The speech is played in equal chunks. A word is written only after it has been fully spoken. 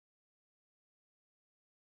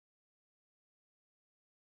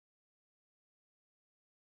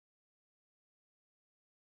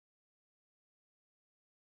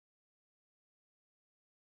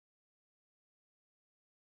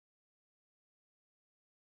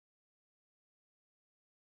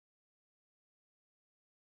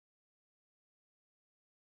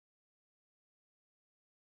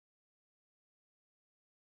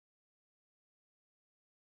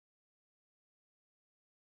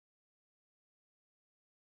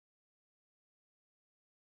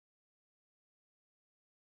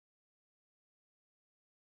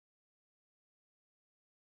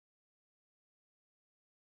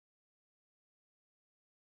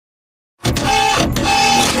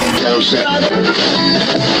Oh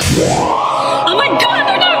my god,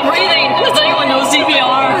 they're not breathing! Does anyone know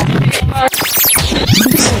CPR?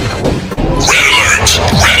 Red alert!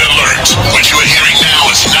 Red alert! What you are hearing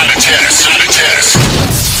now is not a test. Not a test.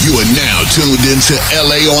 You are now tuned into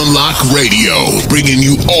LA On Lock Radio, bringing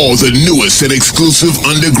you all the newest and exclusive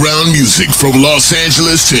underground music from Los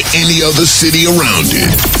Angeles to any other city around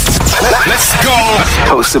it. Let's go!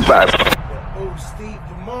 Hosted by Steve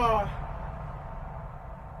Lamar.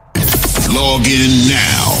 Log in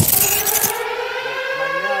now.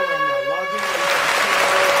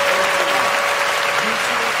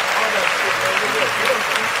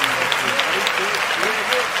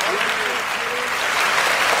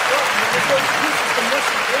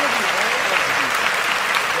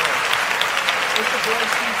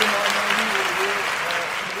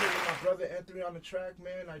 On the track,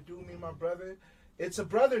 man. I do mean my brother. It's a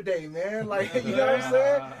brother day, man. Like, you know what I'm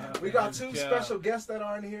saying? We got two special guests that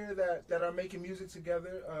are in here that are making music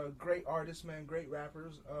together. Great artists, man. Great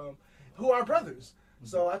rappers who are brothers.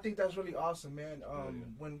 So I think that's really awesome, man.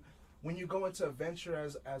 When you go into a venture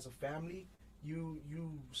as a family, you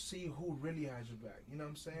see who really has your back. You know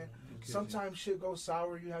what I'm saying? Sometimes shit goes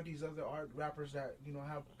sour. You have these other rappers that, you know,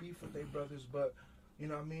 have beef with their brothers, but, you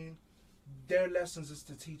know what I mean? Their lessons is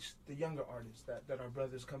to teach the younger artists that are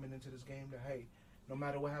brothers coming into this game that, hey, no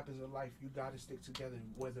matter what happens in life, you got to stick together.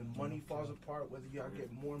 Whether money falls apart, whether y'all get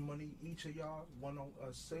more money, each of y'all,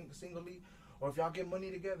 singly, or if y'all get money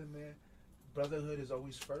together, man, brotherhood is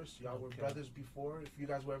always first. Y'all were brothers before. If you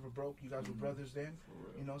guys were ever broke, you guys were brothers then.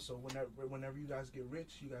 You know, so whenever you guys get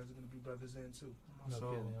rich, you guys are going to be brothers then too.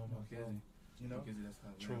 You know?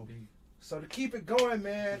 True. So to keep it going,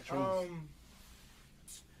 man,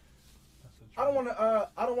 I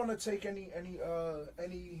don't want to take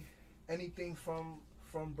anything from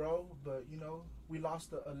bro, but you know, we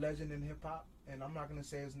lost a legend in hip hop, and I'm not gonna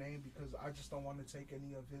say his name because I just don't want to take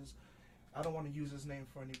any of his. I don't want to use his name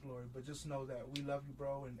for any glory, but just know that we love you,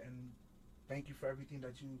 bro, and thank you for everything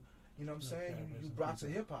that you know what I'm saying, you brought to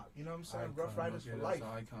hip hop. You know what I'm saying, Rough Riders for life.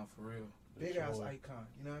 That's an icon for real. Big ass icon.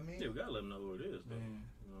 You know what I mean? Yeah, we gotta let them know who it is, though.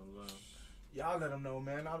 You know, y'all let them know,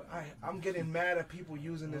 man. I'm getting mad at people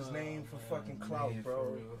using his name for fucking clout,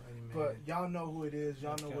 bro. But y'all know who it is.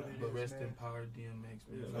 Y'all know what it is, But rest man. in power, DMX.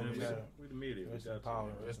 We the media. Rest in power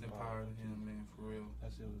to him, man, for real.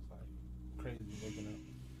 That shit was like crazy waking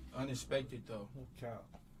up. Unexpected though. No cap.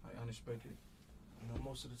 Like unexpected. You know,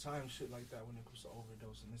 most of the time, shit like that when it comes to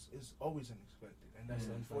overdosing, it's always unexpected, and that's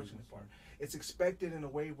the unfortunate part. It's expected in a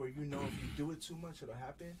way where you know if you do it too much, it'll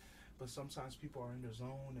happen. But sometimes people are in their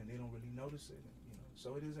zone and they don't really notice it. And, you know,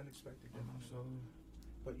 so it is unexpected.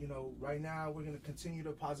 But you know, right now we're gonna continue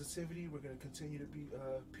the positivity. We're gonna continue to be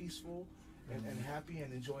peaceful and happy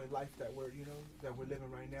and enjoy life that we're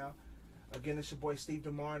living right now. Again, it's your boy Steve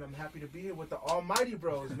DeMar, and I'm happy to be here with the Almighty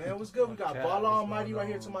Bros, man. What's good? We got Ball Almighty right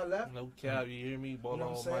here to my left. No cap, you hear me? Ball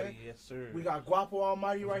Almighty, yes sir. We got Guapo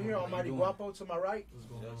Almighty right here. Almighty Guapo to my right,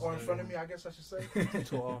 or in front of me, I guess I should say.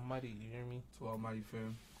 2Almighty, you hear me? 2Almighty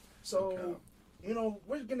fam. So, you know,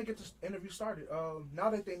 we're gonna get this interview started.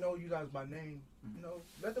 Now that they know you guys by name, you know,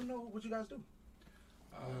 let them know what you guys do.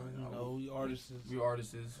 You know, we artists. We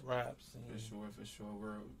artists. Raps. For sure.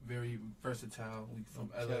 We're very versatile. We from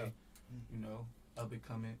LA, you know, up and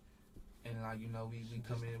coming. And like, you know, we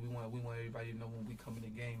come in, we want everybody to know when we come in the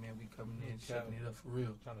game, man, we coming in, shaking it up for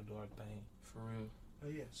real. Trying to do our thing. For real.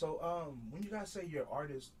 Yeah. So, when you guys say you're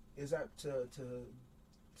artists, is that to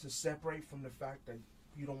separate from the fact that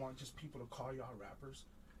you don't want just people to call y'all rappers?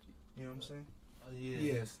 You know what I'm saying? Yeah.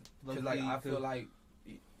 Yes. Because like I feel like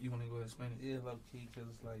you want to go ahead and explain it. Yeah, low key, because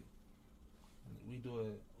it's like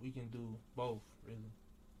we can do both really.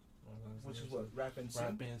 Which is what, rap and sing?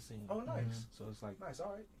 Rap and sing. Oh, nice. So it's like nice.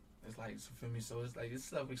 All right. It's like, for me, so it's like it's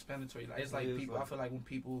self-explanatory. Like it's like people. I feel like when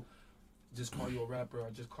people just call you a rapper or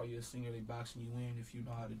just call you a singer, they boxing you in if you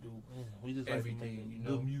know how to do we just everything. Like you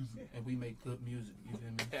know, good music, and we make good music. You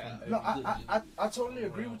feel me? No, I totally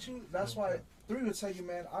agree with you. That's why 3 would tell you,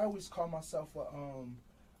 man. I always call myself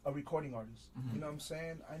a recording artist. You know what I'm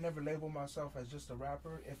saying? I never label myself as just a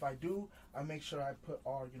rapper. If I do, I make sure I put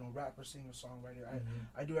all, you know, rapper, singer, songwriter.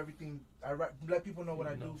 I do everything. Let people know what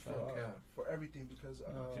I do for everything, because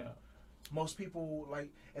most people like,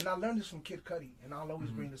 and I learned this from Kid Cudi, and I'll always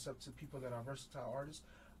bring this up to people that are versatile artists.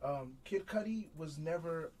 Kid Cudi was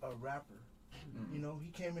never a rapper. You know, he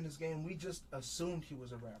came in this game, we just assumed he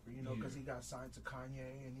was a rapper, you know, because he got signed to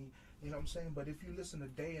Kanye, and he, you know what I'm saying? But if you listen to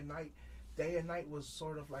Day and Night was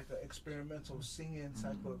sort of like an experimental singing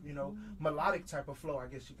type of, you know, melodic type of flow, I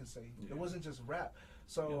guess you can say. It wasn't just rap.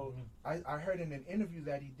 So I heard in an interview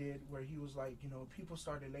that he did where he was like, people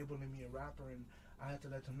started labeling me a rapper, and I had to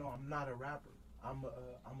let them know I'm not a rapper. I'm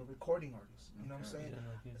a recording artist. You know what I'm saying?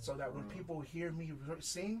 So that when people hear me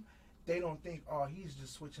sing, they don't think, oh, he's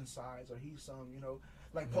just switching sides or he's some,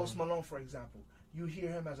 like Post Malone, for example. You hear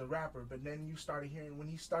him as a rapper, but then you started hearing, when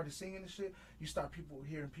he started singing and shit, you start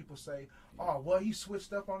hearing people say, oh, well, he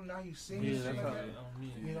switched up on, now he's singing. Yeah, shit like that.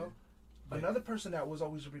 you know. Another person that was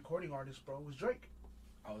always a recording artist, bro, was Drake.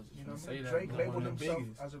 I was You know just what I gonna mean? say that. Drake labeled One of the himself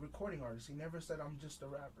biggest. as a recording artist. He never said, I'm just a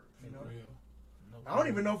rapper, you know? No I don't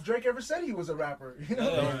even know if Drake ever said he was a rapper, you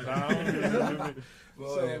know?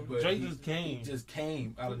 Well, So, but Drake he just came. just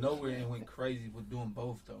came out of nowhere and went crazy with doing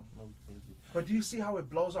both though. But do you see how it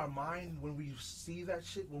blows our mind when we see that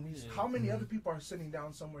shit? When we, how many Mm-hmm. other people are sitting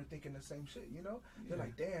down somewhere thinking the same shit? They're Yeah.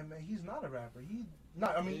 like, damn, man, he's not a rapper. He's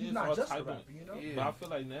not. I mean, Yeah, he's it's not all just a type of- rapper. Yeah. But I feel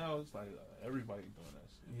like now it's like everybody doing that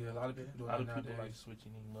shit. Yeah, a lot of people A do lot it of people nowadays. like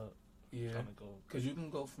switching him up. Yeah, Trying to go. cause you can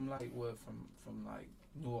go from like from like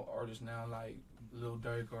newer artists now, like Lil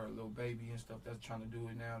Durk or Lil Baby and stuff that's trying to do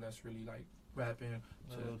it now. That's really like rapping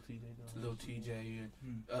to Little TJ doing Lil that TJ shit.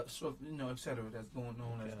 and so et cetera. That's going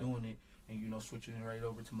on. That's Okay. doing it, and switching it right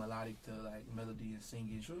over to melodic to like melody and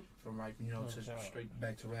singing True. from right to Okay. straight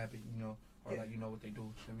back to rapping. Or Yeah. like what they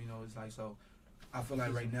do. It's like so. I feel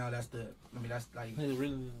like right now that's like. It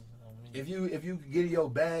really. If you get in your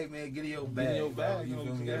bag, man, get in your bag. Get in your bro. bag, You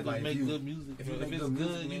feel me? just Like, make if you- good music. If you bro. make it's good good,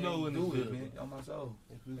 music, you man, know when do it's it, good, man. bro. On my soul.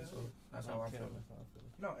 If it's- So that's how I feel.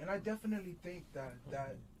 No, and I definitely think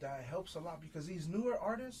that helps a lot because these newer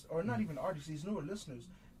artists, or not even artists, these newer listeners,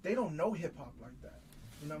 they don't know hip hop like that.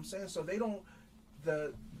 You know what I'm saying? So they don't.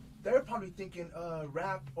 They're probably thinking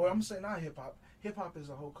rap, or I'm saying not hip hop. Hip hop is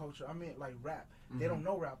a whole culture. I mean like rap. They don't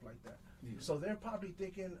know rap like that. Yeah. So they're probably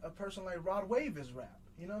thinking a person like Rod Wave is rap.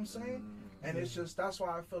 You know what I'm saying? And it's just that's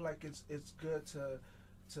why I feel like it's good to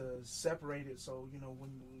separate it. So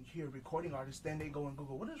when you hear recording artist, then they go and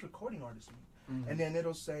Google what does recording artist mean, and then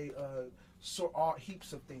it'll say all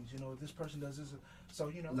heaps of things. This person does this.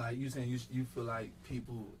 So Like you saying, you feel like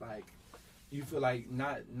people like, you feel like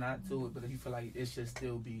not do it, but you feel like it should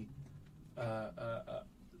still be,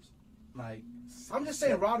 like. I'm just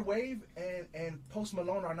saying Rod Wave and Post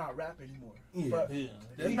Malone are not rap anymore. Yeah. But Yeah.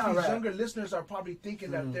 That's not these rap. younger listeners are probably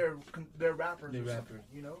thinking that they're rappers. They're or something, rappers.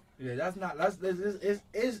 Yeah, that's not.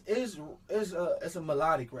 It's a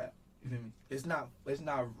melodic rap. You feel me? It's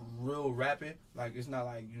not real rapping. Like it's not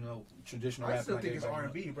like traditional I rap. still like think it's everybody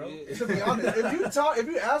R&B, bro. Yeah. To be honest, if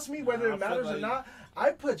you ask me whether I it matters feel or like- not,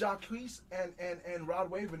 I put Jacquees and Rod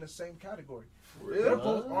Wave in the same category. For They're real?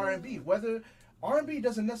 both R&B. Whether R&B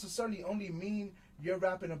doesn't necessarily only mean you're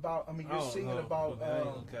rapping about. I mean, I you're don't singing know, about. but I ain't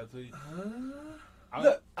gonna cap to you.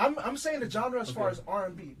 Look, I'm saying the genre as far Okay. as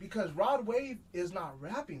R&B because Rod Wave is not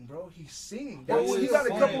rapping, bro. He's singing. Well, That's he his got a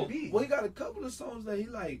song. couple. B. Well, he got a couple of songs that he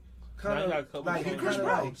like kind Nah, he got a of couple like songs. And Chris kinda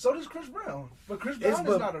Brown. like- So does Chris Brown. But Chris It's Brown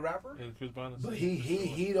but- is not a rapper. Yeah, Chris Brown is But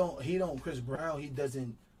he don't Chris Brown, he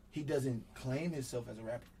doesn't claim himself as a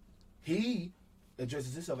rapper. He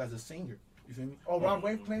addresses himself as a singer. You feel me? Oh, Rod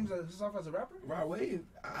Wave claims himself as a rapper? Rod Wave,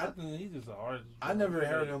 I think he's just an artist. I never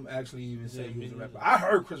heard him actually even say Yeah, he was a me rapper. neither. I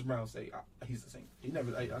heard Chris Brown say he's a singer. I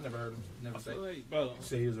never heard him I never say feel like, bro,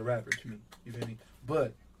 he was a rapper to me. You feel me?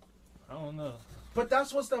 But I don't know. But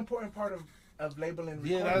that's what's the important part of labeling.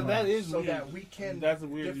 Yeah, recording that artists, is so weird. that we can. That's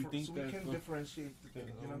weird you think so we that, can but- differentiate the thing.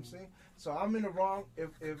 You know what I'm saying? So I'm in the wrong. If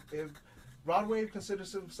Rod Wave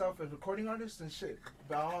considers himself a recording artist, then shit,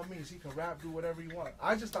 by all means, he can rap, do whatever he wants.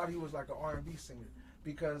 I just thought he was like an R&B singer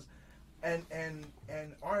because,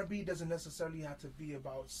 and R&B doesn't necessarily have to be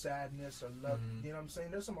about sadness or love. You know what I'm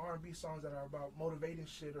saying? There's some R&B songs that are about motivating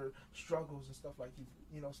shit or struggles and stuff like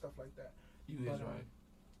stuff like that. you But, is right.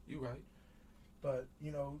 You right. But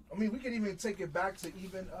I mean, we can even take it back to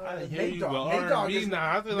even I hear Nate you, Dogg. but Nate Dogg R&B is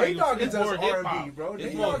now. I feel Nate like Dogg it's is more just hip R&B, hop, bro. It's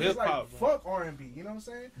Nate more Dogg is hip like hop. fuck R&B. You know what I'm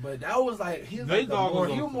saying? But that was like he was Nate like the Dogg more,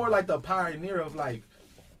 was he on was more like the pioneer of like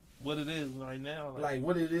What it is right now. like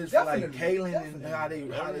what it is for like Definitely, Kalen and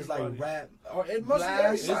how it's like Everybody. rap or it Mostly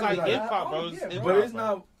blast, it's like like hip that. hop, bro. Oh, It's yeah, hip-hop, but it's bro.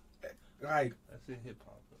 not like That's it, hip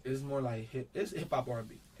hop. it's more like it's hip hop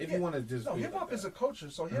R&B. If Yeah. you want to just No, be hip like hop is that. a culture.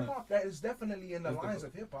 So hip hop that is definitely in the That's the lines culture.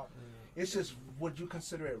 of hip hop. It's just would you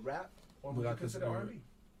consider it rap or would Would I you consider consider R&B?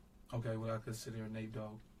 Okay, would I consider Nate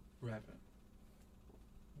Dogg rapping?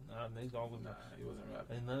 Nah, Nate Dogg was Nah, he wasn't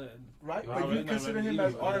rapping. Ain't none of Right? Well, But already you not consider rapping him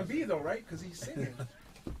as either, R&B though, right? Because he's singing.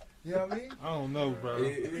 You know what I mean? I don't know, bro.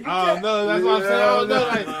 You I don't know. That's what I'm saying. I don't know.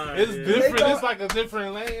 Like, it's Yeah. different. It's like a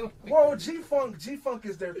different lane. Well, G-Funk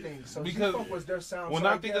is their thing. So Because G-Funk was their sound. When so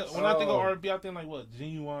I think guess- of R&B, I think like what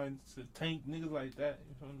Genuine, Tank, niggas like that.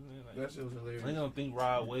 You know what I'm saying? Like, That shit was hilarious. they don't think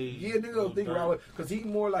Rod Wave. Yeah, nigga don't think Dirt. Rod Wave, because he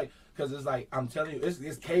more like, because it's like, I'm telling you,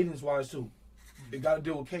 it's cadence wise too. It got to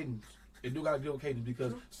deal with cadence. It do got to deal with cadence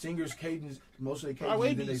because singers' cadence, most of the Rod cadence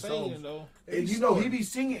Wave in be their singing songs. though. And you know, he be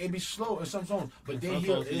singing and be slow in some songs, but then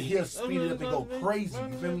he'll speed it up and go crazy.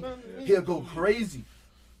 You feel me? He'll go crazy.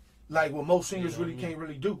 Like what most singers really can't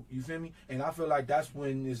really do. You feel me? And I feel like that's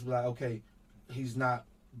when it's like, okay, he's not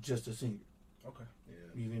just a singer. Okay.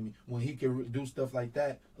 You feel me? When he can do stuff like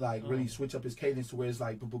that, like really switch up his cadence to where it's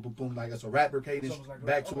like boom, boom, boom, boom, like it's a rapper cadence, So it's like,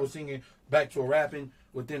 back to a singing, back to a rapping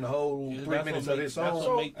within the whole Yeah, 3 that's minutes what of make- his that's song.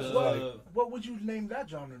 what make the, So, what would you name that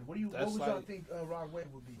genre? What That's would y'all like- think Rod Wave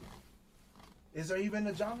would be? Is there even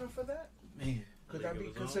a genre for that? Man, Could League that be of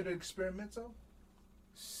His Own? considered experimental?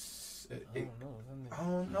 I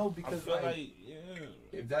don't know I because feel like, like yeah.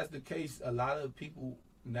 if that's the case, a lot of people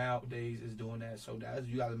nowadays is doing that. So that's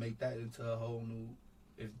you got to make that into a whole new.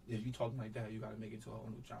 If you talking like that, you got to make it to a whole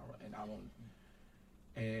new genre. And I don't.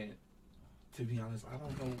 And to be honest, I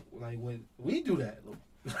don't know. Like when we do that, look.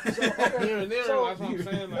 Here and there, So, that's what I'm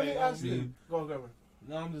saying. Let me Like, ask I mean, you. Go.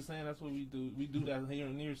 no, I'm just saying that's what we do. We do that here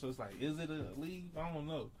and there. So it's like, is it a league? I don't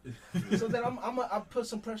know. So then I'll put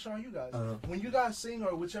some pressure on you guys. When you guys sing,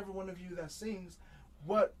 or whichever one of you that sings,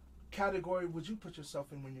 what category would you put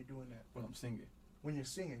yourself in when you're doing that? When I'm singing. When you're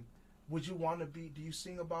singing, would you want to be? Do you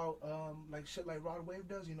sing about like shit like Rod Wave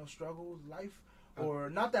does? You know, struggles, life,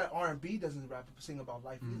 or not that R&B doesn't sing about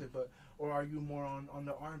life either, but or are you more on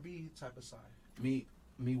the R&B type of side? Me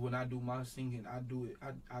when I do my singing, I do it.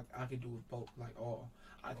 I can do it both, like all.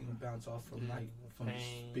 I can bounce off from like from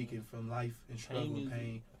Pain. speaking from life and struggle and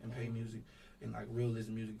pain and pain music and like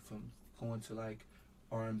realism music from going to like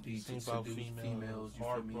R&B Sing to about seduce females, you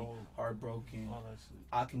feel me? Heartbroken. All that shit.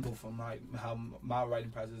 I can go from like how my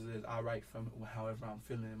writing process is. I write from however I'm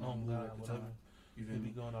feeling in my Oh mood God, at the whatever. time. You You feel be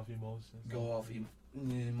me? going off emotions. Go off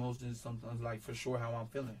emotions sometimes, like for sure how I'm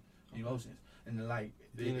feeling, emotions, and then, like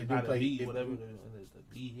it do play beat, it, whatever the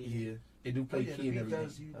beat is. yeah, it do play Oh, yeah, key and the beat everything.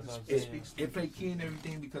 does, you That's what I'm it saying. speaks to It play key and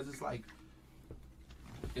everything because it's like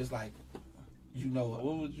you know,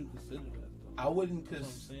 What would you consider that though? I wouldn't That's what I'm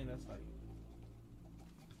cause saying. That's like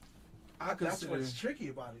I That's consider what's tricky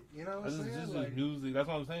about it. You know what this I'm is saying? just Like, music. That's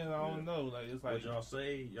what I'm saying. I don't know. Like it's like Would y'all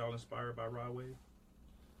say y'all inspired by Rod Wave?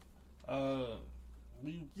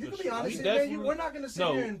 we. you for can be sure- honest, we man. definitely- We're not gonna sit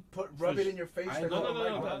No, here and rub for it in your face. I that ain't No, oh, no, like,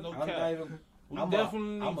 no, Rod- no, I'm cap. not even. We I'm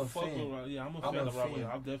definitely a fuck fan. with Rod. Yeah, I'm a I'm fan a of Rod fan. Wave.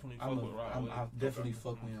 I definitely fuck with Rod Wave. I definitely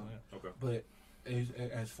fuck with him. Okay. But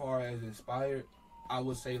as far as inspired, I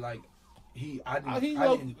would say like He I low,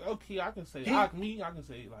 didn't okay. I can say I can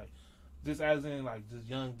say like just as in like just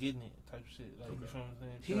young getting it type shit. Like you know what I'm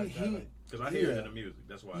saying? Shit like that, like, Because I hear it Yeah. in the music.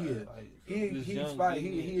 That's why. Yeah. like, he just he young inspired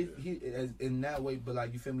getting it. he as in that way, but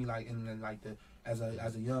like you feel me, like in the, like the as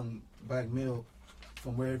a young black male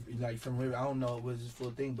from where I don't know what his full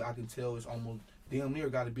thing, but I can tell it's almost damn near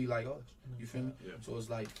got to be like us. You feel me? Yeah. So it's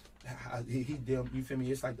like he damn, you feel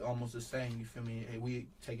me? It's like almost the same. You feel me? Hey, we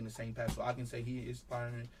taking the same path, so I can say he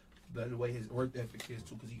inspiring. But the way his work ethic is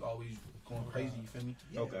too, because he always going crazy. You feel me?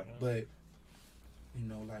 Okay. But you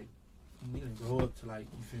know, like you need to grow up to like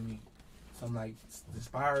you feel me. Some like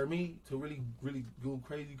inspire me to really go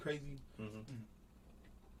crazy. Mm-hmm.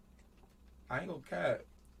 I ain't gonna cap.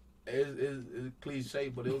 It's cliche,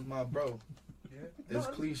 but it was my bro. Yeah. It's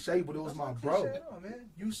No, cliche, but it was that's my not bro. cliche at all, man.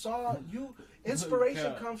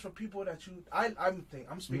 Inspiration Yeah. comes from people that you.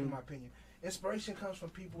 I'm speaking my opinion. Inspiration comes from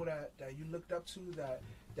people that you looked up to that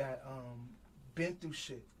been through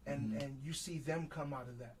shit and you see them come out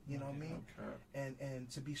of that. You know what I mean? And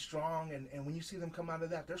to be strong and when you see them come out of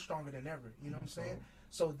that, they're stronger than ever. You know what I'm saying?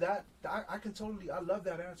 So that I can totally I love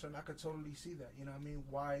that answer and I could totally see that. You know what I mean?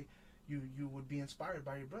 Why you would be inspired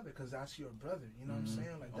by your brother because that's your brother. You know what I'm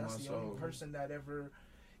saying? Like On that's my the soul. only person that ever.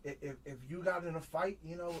 If you got in a fight,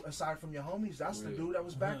 you know, aside from your homies, that's the Real. dude that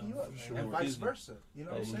was backing you up, Sure. and vice versa. You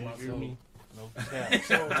know what I'm saying? You hear me? No cap.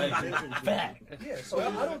 So, Fact. yeah, so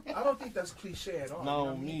I don't think that's cliche at all. No, you know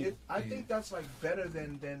what I mean? me. I think that's like better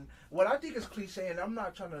than what I think is cliche, and I'm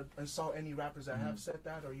not trying to insult any rappers that have said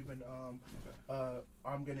that or even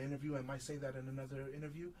I'm gonna interview and might say that in another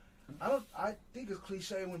interview. I think it's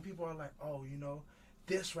cliche when people are like, oh, you know,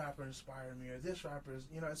 this rapper inspired me or this rapper is,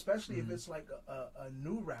 you know, especially if it's like a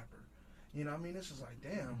new rapper. You know what I mean? It's just like,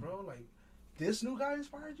 damn, bro, like this new guy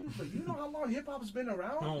inspired you? But you know how long hip hop's been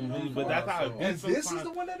around? No, You know, man, but that's how it and is. this is sometimes.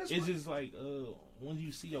 the one that It's inspired. just like when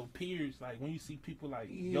you see your peers, like when you see people like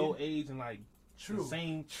Yeah. your age and like True. the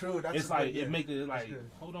same. True. That's It's a like good, it make it That's like, good.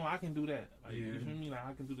 hold on, I can do that. Like, Yeah. you feel me? Like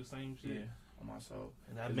I can do the same shit. Yeah, on my soul.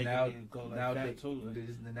 And that 'Cause make now, it go like now that they, too.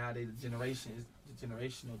 Like, nowadays the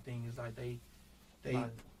generational thing is like they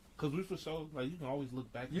cause we for sure like you can always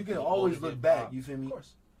look back. you at can the always older look hip back. hop. You feel me? Of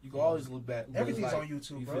course. You can always look back. but it's Everything's like, on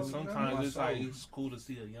YouTube, you bro. feel But me? sometimes My it's like soul. it's cool to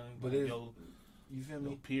see a young But like, it- yo You feel your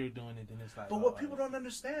me? peer doing it, then it's like. But what people don't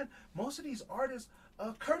understand, most of these artists,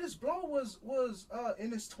 Curtis Blow was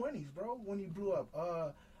in his 20s, bro, when he blew up.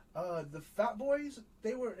 The Fat Boys,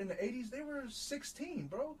 they were in the 80s. They were 16,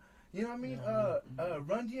 bro. You know what I mean?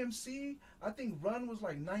 Run DMC, I think Run was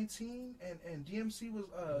like 19, and DMC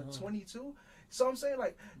was 22. So I'm saying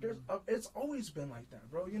like there's it's always been like that,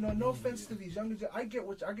 bro. You know, no offense to these younger. I get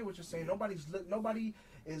what you're saying. Nobody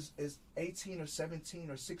is 18 or 17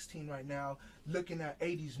 or 16 right now looking at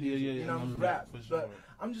 80s music. You know, rap. For sure. But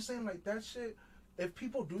I'm just saying like that shit. If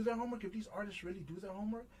people do their homework, if these artists really do their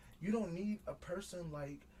homework, you don't need a person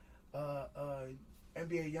like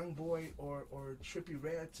NBA YoungBoy or Trippie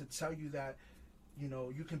Redd to tell you that, you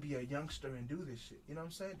know, you can be a youngster and do this shit. You know what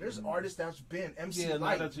I'm saying? There's artists that's been MC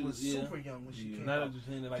Light was super young when she came Not out. that you're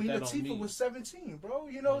saying it like Queen that on Latifah me. was 17, bro.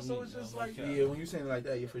 You know, On so me, it's just on like, my Yeah, when you saying it like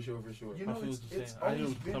that, yeah, for sure. you I know, feel what you're it's saying. I hear always where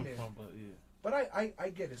you been come there. from, but yeah. But I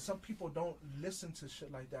get it. Some people don't listen to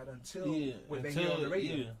shit like that until when they until, hear on the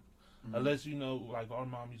radio. yeah. Unless you know, like our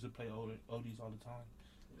mom used to play oldies all the time.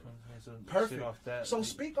 You know what I'm saying? So Perfect. shit off that. So like,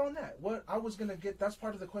 speak on that. What I was gonna get. That's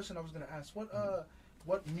part of the question I was gonna ask.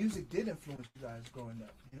 What music did influence you guys growing up?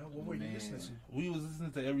 You know, what were you listening to? we was listening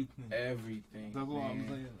to everything. Everything. That's what I'm man.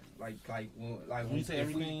 saying. Like When we say if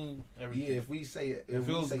everything, everything. Yeah, if we say It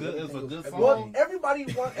feels good. It's a good song. Well, everybody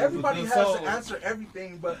good has song. to answer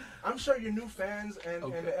everything, but I'm sure your new fans and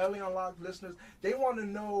the LA Unlocked listeners, they want to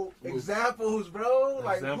know examples, bro.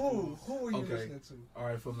 Like Examples. who were you Okay. listening to? All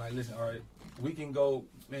right, from like listen, all right, we can go,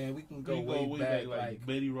 man. We can go way back, like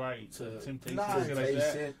Betty Wright, to Temptations, Nice. shit like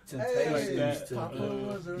that. Temptations, that. to Papa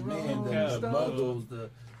was a man, the rolling stone. Muggles, the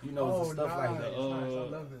the stuff nice, like that. nice. I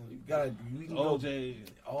love it. You gotta, we can go OJ,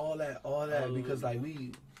 all that because like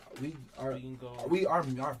we are we can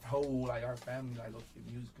go. our whole like our family like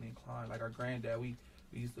musically inclined. Like our granddad, we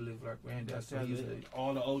used to live with our granddad. So he used to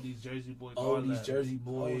all the oldies, Jersey Boys, all these that. Jersey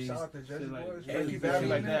Oh, boys. shout out to Jersey Shit like- Boys, yeah, Ricky shit Valley,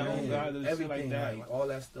 like that. man. Oh, God, shit everything like that. like all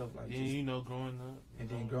that stuff. Like Yeah, just, you know, growing up. and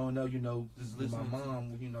then growing up, you know, Just my listening to-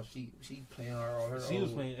 mom, you know, she playing all her. She was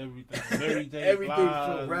old- playing everything. Everything. everything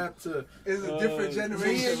Fly, from rap to It's a different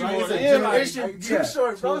generation, Too right? Short. It's a Yeah, generation. like, Too yeah.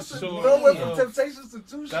 short, bro. Too Short. Bro went from Yeah. Temptations to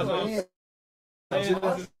Too That's what Short. I'm Yeah.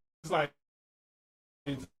 saying. It's like.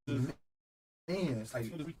 Man, it's like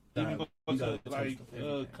Even go you to gotta like taste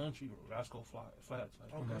everything. country Rascal Flats, like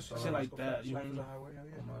Okay. shit like that. You Life is know, a highway, hell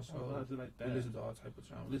yeah. on my soul. shit like We that. listen to all type of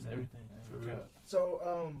genres. Listen to man. everything. For real.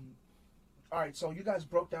 So, all right. So you guys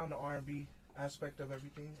broke down the R&B aspect of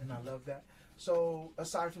everything, and I love that. So,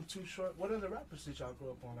 aside from Too Short, what other rappers did y'all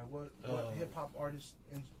grow up on? Like, what hip hop artists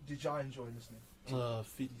did y'all enjoy listening?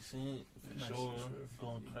 50 Cent for Nice. sure, Sure,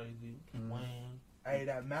 going 50. crazy. Mhm. Wayne, Hey,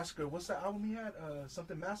 that Massacre. What's that album he had?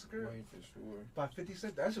 Something Massacre Wayne for sure. by 50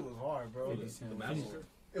 Cent. That shit was hard, bro. 50 Cent The was Massacre. hard.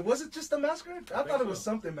 It was it just the Massacre? I thought it was so.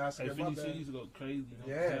 something hey, Massacre. My 50 Cent bad. used to go crazy.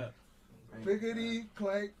 No Yeah. cap. Biggity,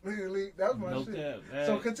 clank, biggity. That was my No shit. cap.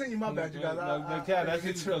 So continue. My bad, you guys. No cap. That shit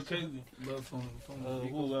used to go crazy. But from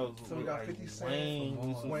Who else? So we got Like 50 Cent,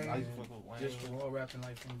 Wayne. Wayne. I used to fuck with just Wayne. from all rapping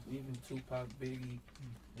like from even Tupac, Biggie,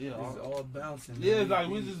 Yeah, it's all bouncing. yeah, man. like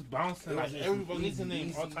we just bouncing. It Like was just everybody easy,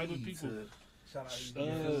 listening, all type of easy people. to- Shout out.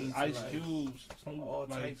 Ice like, Cube, Snoop, all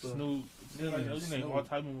like type of- Snoop, yeah, like Yeah, you name Snoop. all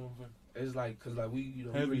type of movement. It's like cause like we you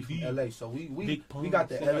know Heavy we from D. LA, so we Big Pun, we got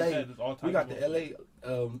the stuff LA like that, it's all we type got of the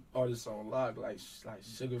movement. LA artists on lock like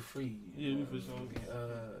Sugar Free. Yeah, we for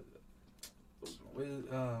sure.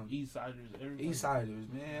 East Siders, everybody. East Siders,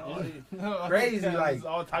 man. All Yeah. the- crazy, Yeah, like, it's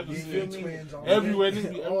all type of you shit. feel me? Twins on Everywhere,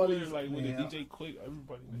 niggas be All everywhere. these- Like with the man, DJ Quick,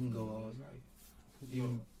 everybody. You can go on like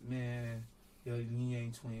even man. Yo, you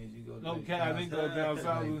ain't twins. You go. No like, cap, they go down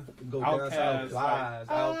south. Like, go down south. Outkast, Plies,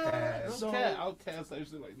 Outkast. So- Outkast, type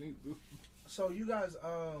shit like niggas do. So you guys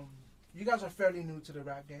are fairly new to the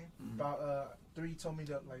rap game. About 3 told me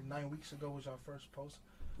that like 9 weeks ago was your first post.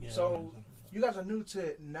 So you guys are new to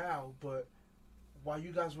it now, but while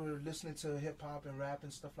you guys were listening to hip hop and rap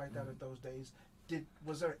and stuff like that at those days,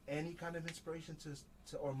 was there any kind of inspiration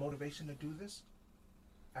to or motivation to do this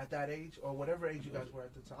at that age or whatever age you guys were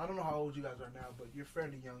at the time? I don't know how old you guys are now, but you're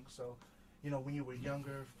fairly young, so you know when you were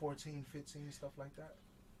younger, 14, 15, stuff like that.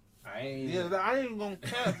 I ain't. Yeah, I ain't gonna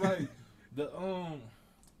cap like the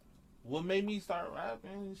what made me start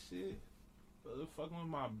rapping and shit. fucking with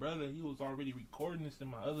my brother. He was already recording this, and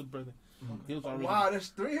my other brother, he was already. Wow, there's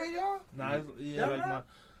 3 of y'all? Nah,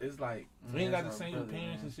 It's like we ain't got the that's our same brother,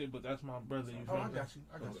 parents man. and shit, but that's my brother. You Oh, feel I me? got you.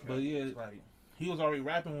 But yeah, like he was already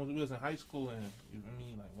rapping when we was in high school, and you know what I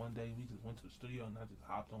mean. Like one day we just went to the studio and I just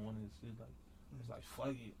hopped on one of his shit. Like it's like fuck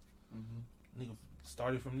it, nigga.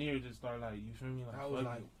 Started from there, just started like you feel me. Like I was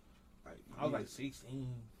fuck like, it. I was like 16.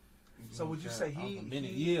 So would you say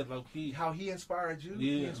Yeah, low key. how he inspired you?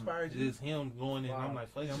 Yeah, He inspired you? just him going in. Wow. I'm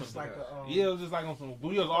like, fuck, I'm Just gonna like yeah, it was just like on some.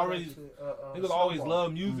 We was already niggas always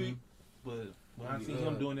love music, but when I see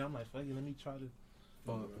him doing it, I'm like, fuck it, let me try to.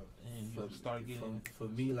 And you start getting for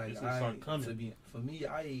me like start coming. for me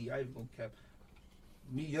I ain't gonna cap.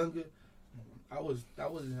 Me younger, I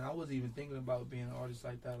wasn't even thinking about being an artist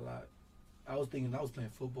like that a lot. I was thinking I was playing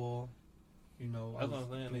football, you know, I That's was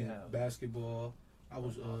what I'm saying, playing they have- basketball. I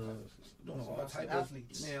was doing all type of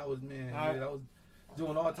athletes. I was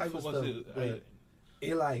doing all type of stuff. But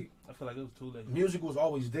it like I feel like it was too late. music was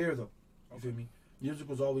always there though. You feel me? Music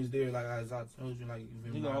was always there, like as I told you, like you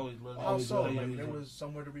feel me? Nigga always loved Oh, so music. like, there was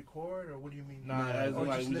somewhere to record, or what do you mean? Nah, as Or in,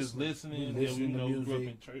 like we just listening? listening, We and we listen to know we grew up music.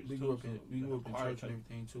 in church. We too, grew up so in choir church type. and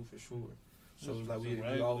everything too, for sure. So it's like So we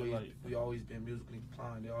regular, like- always been musically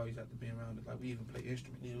inclined. They always have to be around it. Like we even play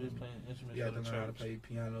instruments. Yeah, we was playing instruments. You have for to the learn how to church. play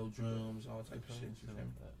piano, drums, all type of shit. You feel me?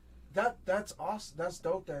 That's awesome. That's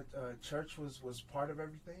dope that church was part of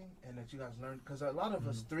everything, and that you guys learned. Because a lot of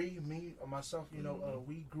us, me, myself, you know,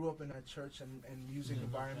 we grew up in that church and music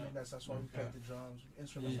environment. That's why we played the drums,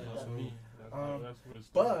 instruments Yeah, like that's that. me. That's where it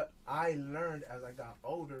started. But I learned as I got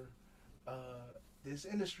older, this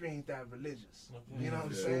industry ain't that religious. Okay. You know what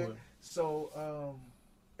I'm Yeah. saying? So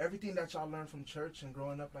everything that y'all learned from church and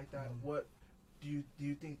growing up like that, what do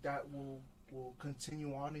you think that will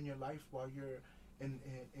continue on in your life while you're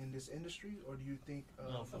in this industry, or do you think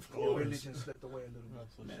No, of course. religion slipped away a little bit? No,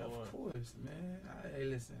 for Man, sure. of course, man. Hey,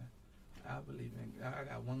 listen, I believe in. I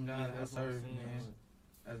got one God Yeah, that I that's what I'm serve, saying.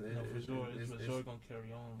 man. No, for sure. It's for sure gonna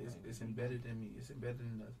carry on. It's embedded in me. It's embedded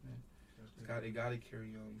in us, man. It gotta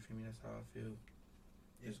carry on. You feel me? That's how I feel.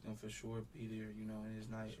 It's gonna for sure be there, you know. And it's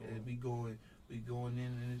not. We going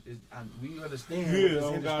in, and we understand. what Yeah, this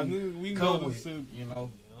oh God, industry we come know with, the shit. you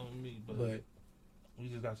know. Me, but we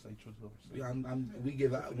just gotta stay true to ourselves. We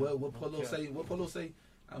give out what Polo say. What Polo say?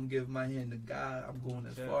 I'm giving my hand to God. I'm going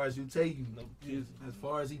as far as you take me. No kids. As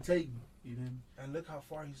far as he take me. You know. And look how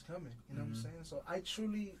far he's coming. You know what I'm saying? So I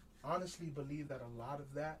truly, honestly believe that a lot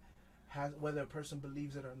of that has, whether a person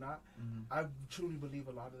believes it or not, I truly believe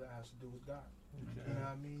a lot of that has to do with God. You know what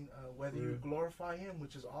I mean? Whether you glorify Him,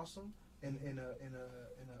 which is awesome, in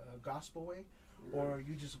a gospel way, or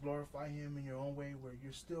you just glorify Him in your own way, where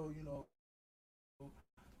you're still, you know,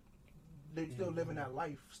 they're still living that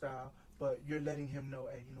lifestyle, but you're letting Him know,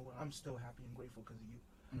 hey, you know what? I'm still happy and grateful because of you.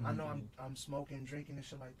 I know I'm smoking, drinking, and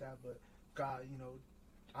shit like that, but God, you know,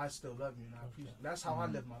 I still love you, and I appreciate. That's how I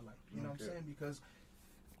live my life. You know what I'm saying? Because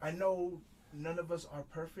I know none of us are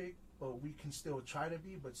perfect, but we can still try to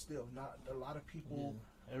be. But still, not a lot of people.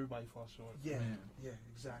 Yeah, everybody falls short. Yeah, yeah,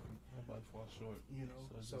 exactly. Everybody falls short. You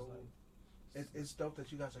know, so like, it's dope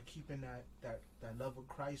that you guys are keeping that love of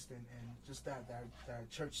Christ and just that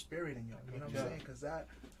church spirit in y'all. You know what I'm saying? Because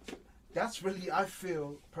that's really, I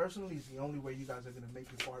feel personally, is the only way you guys are gonna make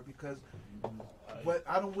it far. Because, but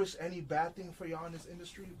I don't wish any bad thing for y'all in this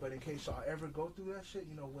industry. But in case y'all ever go through that shit,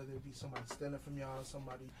 you know, whether it be somebody stealing from y'all,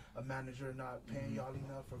 a manager not paying y'all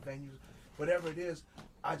enough for venues, whatever it is,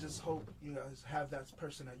 I just hope you guys have that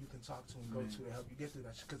person that you can talk to and go to help you get through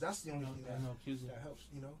that shit. Because that's the only thing that helps.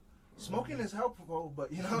 You know. Smoking is helpful,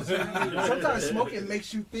 but you know what I'm saying? Sometimes smoking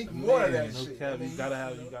makes you think more of that shit. Cap, I mean, you gotta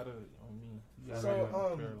have, know? you gotta So, have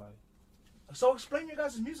a prayer life. So explain your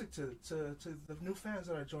guys' music to the new fans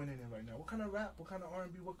that are joining in right now. What kind of rap? What kind of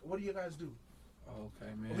R&B? What do you guys do?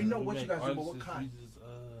 Okay, man. We know what you make guys do, but what artists, kind?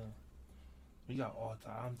 We got all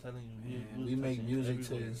time. I'm telling you, Man, we make music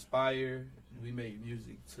to inspire. We make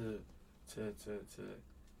music to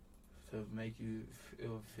make you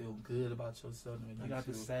feel good about yourself. We got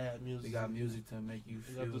the sad music. We got music to make you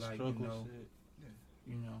feel like, you know, shit.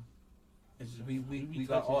 you know. It's just, we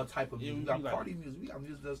got all type of music. We got party music. We got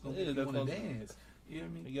music that's gonna make you wanna dance. You know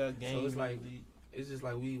what I mean? We got games. So it's like it's just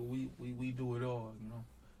like we do it all, you know.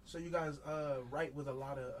 So you guys write with a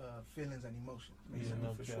lot of feelings and emotions. Yeah,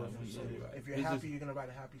 no for cap, sure. we- So yeah. if you're It's happy, just- you're gonna write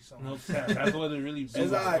a happy song. No cap. That's what it really be.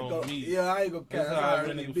 It's how I on go. me. Yeah, I ain't gonna That's care. how That's I how I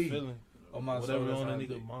really really be be. feeling. On my Whatever soul, on a that's how I nigga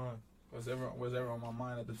be. mind. Whatever on my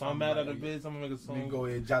mind at the If time. I'm mad at a like, bitch, I'm gonna make a we song. go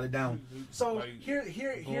ahead, jot it down. So Like,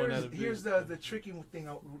 here's the tricky thing,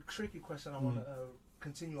 tricky question I want to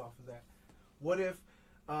continue off of that. What if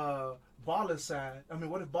Ball is sad? I mean,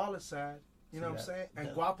 what if Ball is sad You know what I'm saying? And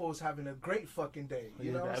Yeah. Guapo's having a great fucking day. You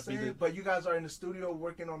Yeah, know what I'm that'd be saying? the- But you guys are in the studio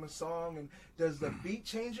working on the song, and does the beat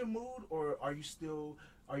change your mood, or are you still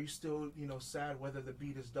sad whether the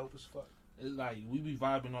beat is dope as fuck? It's like we be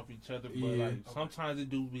vibing off each other, but Yeah. like sometimes it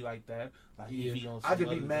do be like that. Like Yeah. he be on some I could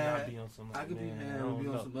other, be then mad. I be on some I could be man, mad, I we don't be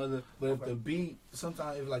on know. some other, but if Okay. the beat,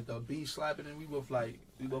 sometimes if like the beat slapping and we both like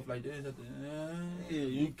this at the Yeah, you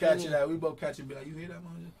you catch feel it out, we both catch it, be like, you hear that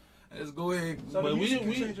man? Let's go ahead. So But the we- music can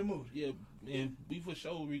we- change your mood. Yeah, and we for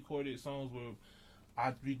sure recorded songs where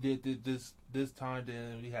we did this time,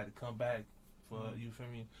 then we had to come back for you feel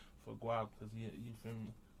me for Guap because you feel me,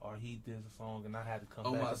 or he did a song and I had to come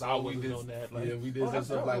Oh back my, 'cause so I we wasn't did, on that. Like, yeah, we did Oh, some that's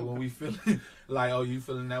stuff dope. like when we feeling like, oh, you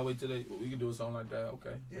feeling that way today? We can do a song like that.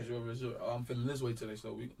 Okay, Yeah. it's your. Oh, I'm feeling this way today,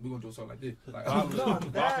 so we gonna do a song like this. Like, Bob No, for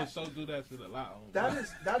that- sure do that shit a lot. That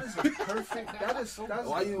is a perfect. That's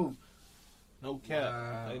why you? No cap.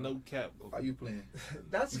 Wow. Ain't no cap. Why you playing?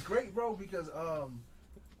 That's great, bro. Because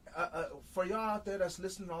for y'all out there that's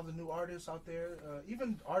listening, all the new artists out there,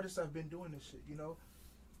 even artists that have been doing this shit,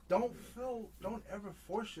 don't ever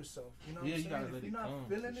force yourself. You know what Yeah, I'm you saying? gotta If let you're it not come.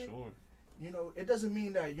 feeling For it, sure. it doesn't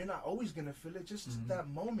mean that you're not always gonna feel it. Just that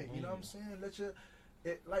moment, you know what I'm saying?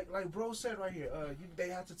 Like bro said right here, they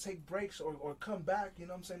have to take breaks or come back. You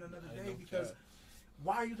know what I'm saying? Another Ain't day no because cap.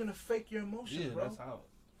 why are you gonna fake your emotions, Yeah, bro? that's how.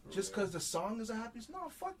 Just because the song is a happy, no,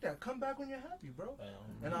 fuck that. Come back when you're happy, bro.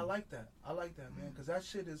 And I like that. I like that, man, because that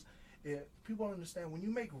shit is. People don't understand when you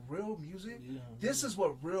make real music. Yeah. This is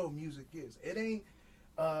what real music is. It ain't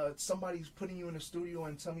somebody's putting you in the studio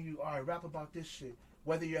and telling you, all right, rap about this shit.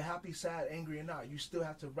 Whether you're happy, sad, angry, or not, you still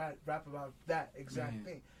have to rap about that exact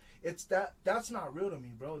thing. It's that's not real to me,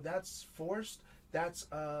 bro. That's forced. That's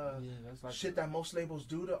that's like shit that most labels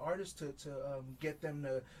do to artists to get them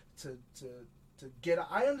to get.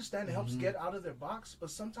 I understand it helps get out of their box, but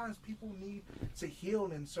sometimes people need to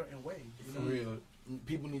heal in certain ways. You For know? real,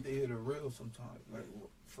 people need to hear the real sometimes. Like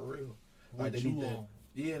for real, what like they you need to. on.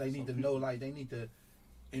 Yeah, they need to know. Like they need to,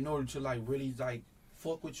 in order to like really like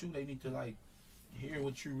fuck with you, they need to like hear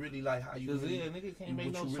what you really like. How you Cause really, yeah, nigga can't you- make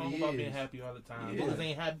what no you song really about being is. happy all the time. Yeah. Niggas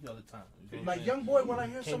ain't happy all the time. You feel Like me? Young Boy, when I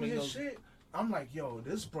hear Can't some of make his no- shit, I'm like, yo,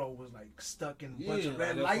 this bro was like stuck in a bunch Yeah, of like,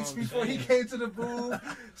 red that's lights what I'm before he saying. came to the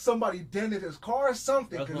booth. Somebody dented his car or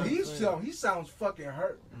something, That's because what I'm he sounds fucking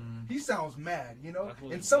hurt. He sounds mad, That's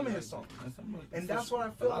what in it some be of his like. songs. and that's what I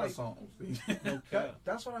a feel lot like- Of songs. No cap.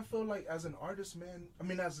 That's what I feel like as an artist, man. I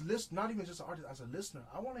mean, as a list, not even just an artist, as a listener,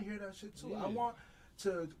 I want to hear that shit too. Yeah. I want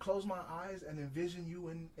to close my eyes and envision you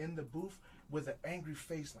in the booth with an angry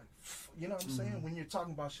face, like, you know what I'm saying? When you're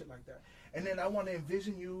talking about shit like that. And then I want to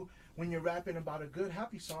envision you when you're rapping about a good,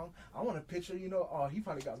 happy song. I want to picture, oh, he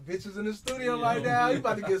probably got bitches in the studio Yeah. right now. He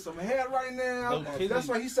about to get some head right now. No kidding. That's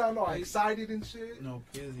why he sound all excited and shit. No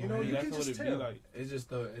kids, You know, man. you That's can what just it be tell. like. It's just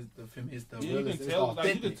the film. It's the Yeah, you realest. can It's tell. Like you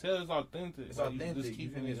authentic. can tell it's authentic. It's Like, you authentic. just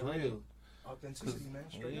keeping It's it real. real. Authenticity, man.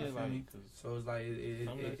 Straight Yeah, up. like, So it's like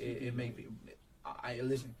Some of that shit it be make people. I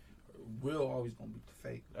listen. Real always gonna beat the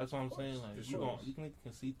fake. that's what I'm saying. Like For you sure.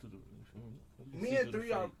 can see through the. You feel me? You can Me see and through the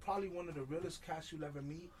 3 are fake. probably one of the realest cats you'll ever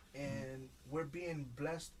meet, and we're being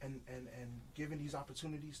blessed and given these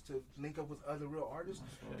opportunities to link up with other real artists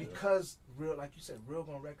Yeah. because real, like you said, real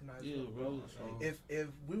gonna recognize Yeah, real. bro. If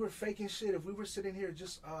we were faking shit, if we were sitting here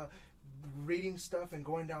just reading stuff and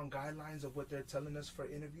going down guidelines of what they're telling us for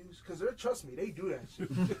interviews, because trust me, they do that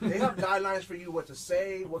shit. They have guidelines for you what to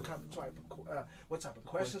say, what type of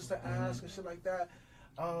questions to ask and shit like that.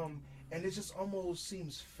 And it just almost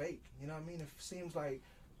seems fake. You know what I mean? It seems like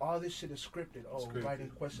all this shit is scripted. Oh, Scripted. writing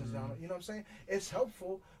questions down. You know what I'm saying? It's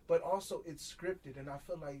helpful, but also it's scripted. And I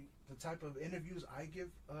feel like the type of interviews I give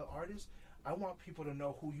artists, I want people to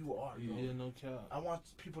know who you are, bro. Yeah, no cap. I want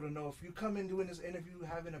people to know if you come in doing this interview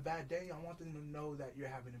having a bad day, I want them to know that you're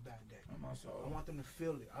having a bad day. On my soul. I want them to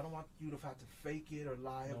feel it. I don't want you to have to fake it or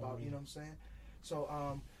lie No. about, you know what I'm saying?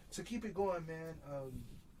 So, to keep it going, man,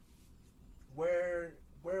 where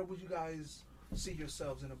would you guys see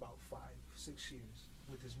yourselves in about 5-6 years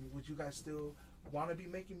with this? Would you guys still want to be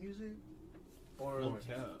making music? Or No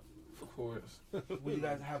cap. Of course. will you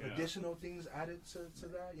guys have Yeah. additional things added to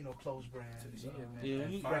that? You know, clothes brands, Yeah, man. Yeah,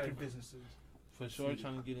 And we- record businesses. For sure,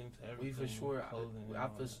 trying to get into We everything. for sure. clothing and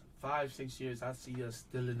After all that. 5-6 years, I see us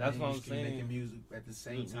still in That's the what I'm industry saying. making music. At the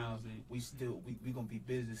same Good time, music. we still we gonna be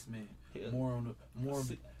businessmen. Yeah. More on the more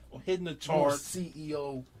hitting the more charts.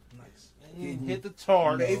 CEO. Nice. Hit the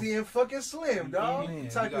charts. Baby and fucking Slim, dog. Man,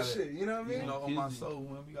 type we of gotta- shit. You know what I You mean? know, on my Busy. soul,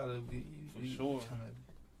 man, we gotta be For sure.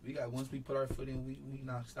 We got once we put our foot in, we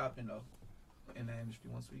not stopping though. In the industry,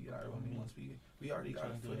 once we get our once we already got our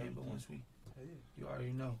Trying to do foot in, but everything. once we Yeah. you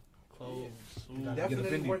already know. clothes, food. Get Definitely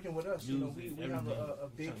offended. working with us. You know, Music, we have everything. a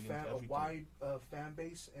big Trying to get fan, a everything. wide fan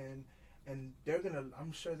base, and they're gonna.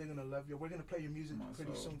 I'm sure they're gonna love you. We're gonna play your music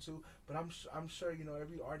pretty soon too. But I'm sure you know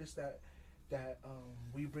every artist that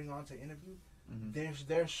we bring on to interview.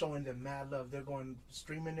 They're showing them mad love. They're going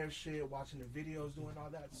streaming their shit, watching their videos, doing all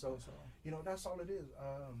that. So you know that's all it is.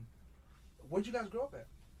 Where'd you guys grow up at?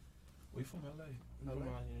 We from LA. LA? From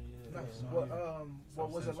out here, yeah. Nice. Yeah. What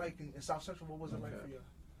was it Central. like in South Central? What was it like Okay. for you?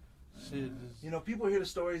 Shit, just, You know, people hear the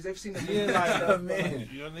stories. They've seen the yeah, movies and like, stuff, man.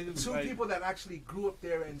 you know, niggas Two like, people that actually grew up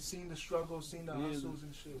there and seen the struggles, seen the Yeah. hustles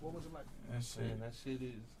and shit. What was it like? That shit man, that shit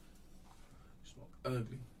is.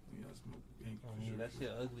 ugly. You know, smoke ink I for mean, sure. that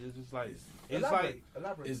shit ugly. It's just like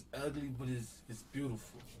Elaborate. It's ugly, but it's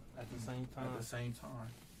beautiful at the same time. at the same time.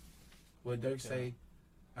 What Dirk say,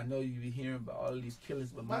 I know you be hearing about all of these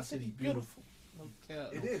killings, but my city beautiful. No cap.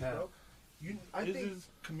 It no is, cap. bro. I It's think just-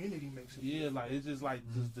 community makes it. Yeah, like it's just like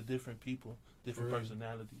just the different people, different For real.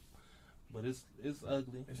 personalities. But it's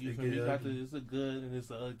ugly. It's You the feel me? good You got ugly. it's a good and it's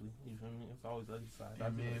a ugly. You feel me? It's always the ugly side. Yeah,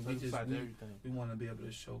 man, It's we ugly just- side to we- everything. We want to be able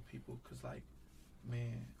to show people, cause like,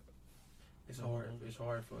 man, it's hard. It's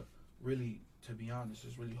hard for really, to be honest,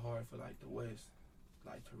 it's really hard for like the West,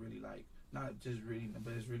 like to really like not just really,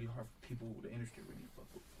 but it's really hard for people with the industry really fuck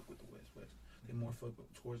with the West. They more fuck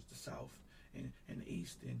with towards the South and the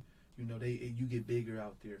East, and you know you get bigger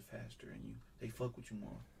out there faster, and they fuck with you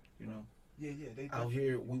more, you know. Yeah. They Out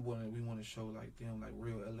here, we want to show like them, like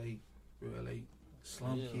real LA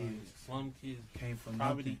slum Yeah, like, kids slum kids, came from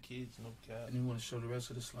poverty nothing, kids, no cap. and we want to show the rest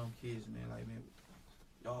of the slum kids, man. Like, man,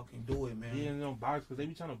 y'all can do it, man. Yeah, and don't box because they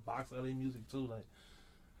be trying to box LA music too. Like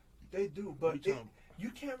They do, they but be trying you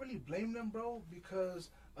can't really blame them, bro, because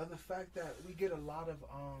of the fact that we get a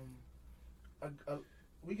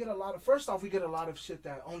lot of first off, we get a lot of shit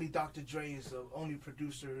that only Dr. Dre is the only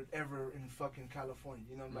producer ever in fucking California.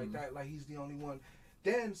 You know, like that, like he's the only one.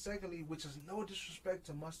 Then, secondly, which is no disrespect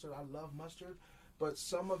to Mustard, I love Mustard, but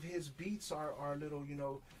some of his beats are a little, you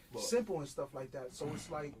know, simple and stuff like that. So it's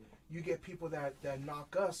like you get people that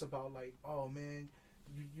knock us about like, oh man,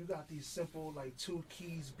 you got these simple like 2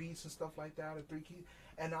 keys beats and stuff like that, or 3 keys,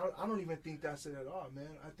 and I don't even think that's it at all, man.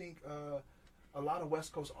 I think a lot of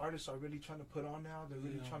West Coast artists are really trying to put on now. They're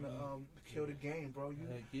really trying to kill the game, bro.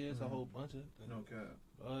 heck yeah, it's a whole bunch of No cap.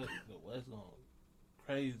 but the West going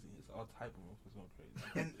crazy. It's all type of motherfuckers going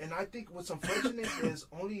crazy. And I think what's unfortunate is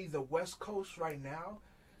only the West Coast right now,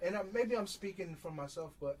 and maybe I'm speaking for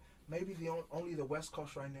myself, but maybe only the West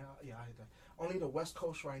Coast right now. Yeah, I hate that. Only the West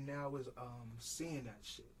Coast right now is seeing that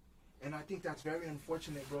shit, and I think that's very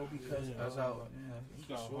unfortunate, bro. Because Yeah, That's how. Yeah, You for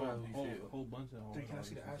got sure how we feel. a whole bunch of Can I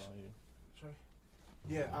see the artists ash? out here.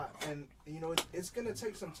 yeah, and you know it's gonna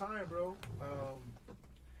take some time, bro.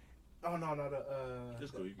 Oh no,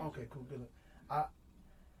 Just go, you can- okay, cool, good.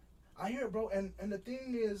 I hear it, bro, and the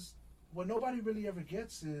thing is, what nobody really ever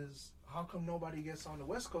gets is how come nobody gets on the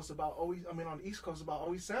West Coast about always, on the East Coast about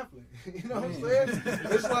always sampling. You know what I'm saying?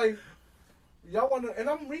 It's like y'all want to, and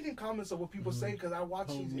I'm reading comments of what people say because I watch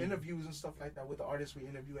these interviews and stuff like that with the artists we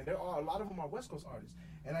interview, and there are a lot of them are West Coast artists,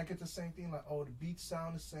 and I get the same thing like, oh, the beats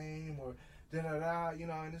sound the same, or da da da, you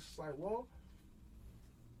know, and it's just like, well,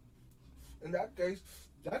 in that case,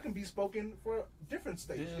 that can be spoken for different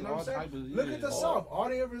states. Yeah, You know what I'm all saying? type of- Look yeah, at the all- South. All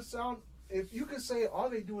they ever sound, if you could say all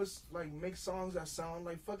they do is like make songs that sound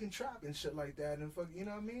like fucking trap and shit like that, and fuck, you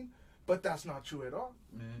know what I mean? But that's not true at all.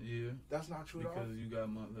 Man, yeah. That's not true at all. Because you got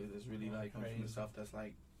motherfuckers that's really like coming from the South that's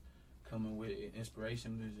like coming with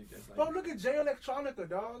inspiration music that's like. Bro, look at Jay Electronica,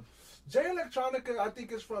 dog. Jay Electronica, I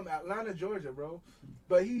think is from Atlanta, Georgia, bro.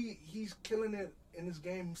 But he's killing it in this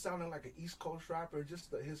game, sounding like an East Coast rapper. Just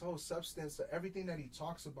his whole substance, everything that he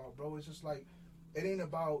talks about, bro. It's just like, it ain't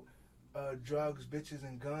about drugs, bitches,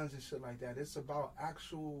 and guns and shit like that. It's about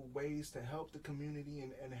actual ways to help the community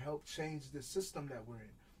and help change the system that we're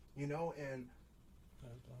in, you know. And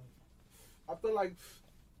I feel like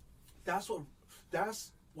that's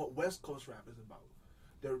what West Coast rap is about.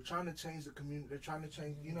 They're trying to change the community. They're trying to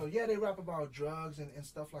change, you know. Yeah, they rap about drugs and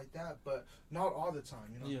stuff like that, but not all the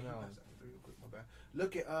time, you know. Yeah, no. Real quick, my bad.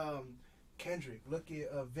 Look at Kendrick. Look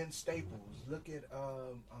at Vince Staples. Look at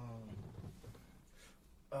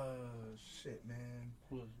shit, man.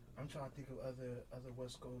 I'm trying to think of other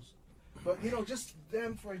West Coast, but you know, just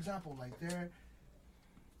them for example, like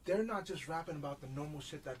they're not just rapping about the normal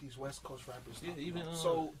shit that these West Coast rappers talk Yeah, even about.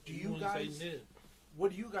 So do even you when say guys? Nip,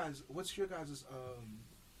 What's your guys'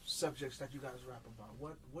 subjects that you guys rap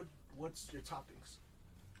about? What's your topics?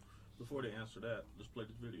 Before they answer that, let's play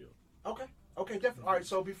this video. Okay, definitely. All right,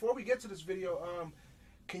 so before we get to this video,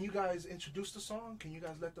 can you guys introduce the song? Can you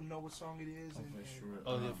guys let them know what song it is? For sure.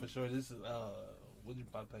 Oh yeah, for sure. This is what you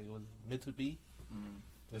about to say? Was it meant to be?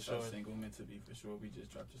 That's our single meant to be for sure. We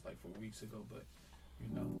just dropped this like 4 weeks ago, but you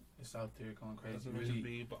know it's out there going crazy. It's meant to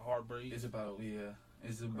be, but heartbreak. It's about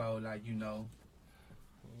It's about like you know.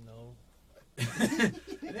 a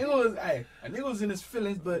nigga was in his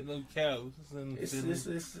feelings, but no cows.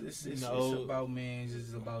 It's about man.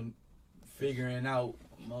 It's about figuring out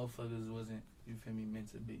motherfuckers wasn't, you feel me,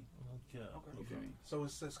 meant to be. Okay. You feel me? So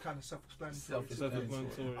it's kind of self-explanatory.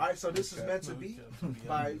 Self-explanatory. All right, so this is meant to be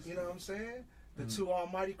by, you know what I'm saying? The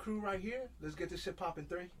 2Almighty crew right here. Let's get this shit popping.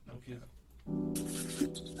 3. Okay.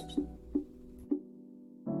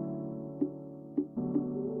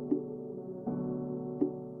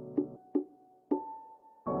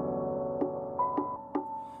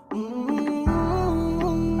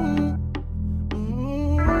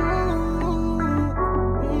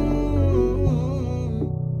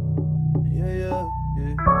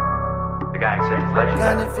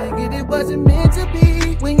 Kinda figured it wasn't meant to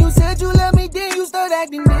be. When you said you love me, then you start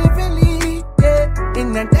acting differently. Yeah,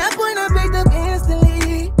 and at that point I picked up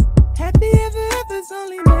instantly. Happy ever after's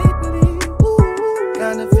only make believe.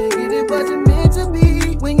 Kinda figured it wasn't meant to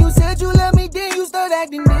be. When you said you love me, then you start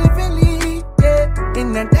acting differently. Yeah,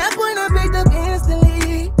 and at that point I picked up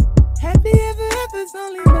instantly. Happy ever after's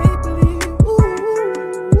only make believe.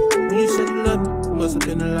 When you said you loved me, it must have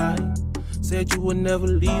been a lie. Said you would never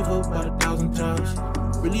leave her about 1,000 times.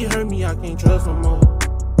 Really hurt me, I can't trust no more.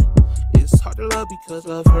 It's hard to love because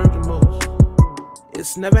love hurt the most.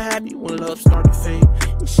 It's never happy when love start to fade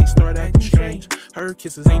and she start acting strange. Her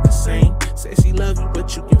kisses ain't the same. Said she love you,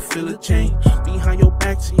 but you can feel a change. Behind your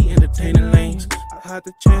back, she entertaining lanes. I had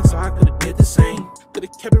the chance, so I could've did the same.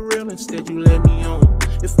 Could've kept it real, instead you let me on.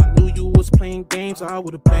 If I knew you was playing games, I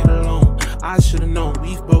would've played alone. I should've known,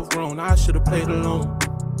 we've both grown. I should've played alone.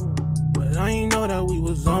 But I ain't know that we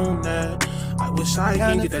was on that. I wish I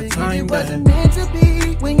could get that time back. It wasn't meant to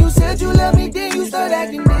be. When you said you love me, then you start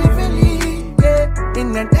acting differently. Yeah,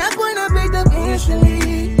 and at that point I picked up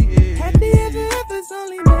instantly. Happy ever after's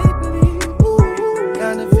only make believe.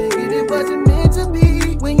 Kinda figured it wasn't meant to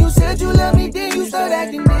be. When you said you love me, then you start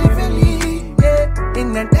acting differently. Yeah,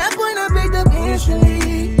 and at that point I picked up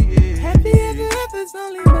instantly. Happy ever after's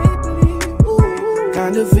only make believe.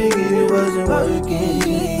 Kinda figured it wasn't working.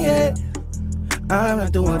 Yeah. I'm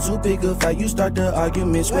not the one to pick a fight. You start the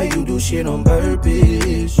arguments where you do shit on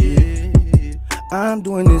purpose. Yeah. I'm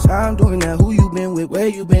doing this, I'm doing that. Who you been with? Where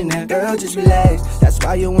you been at? Girl, just relax. That's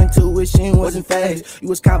why your intuition wasn't fast. You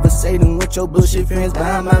was conversating with your bullshit friends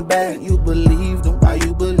behind my back. You believed them, why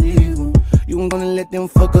you believe them? You ain't gonna let them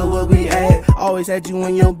fuck up what we had. Always had you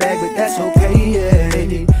in your bag, but that's okay, yeah.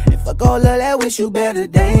 And fuck all of that, wish you better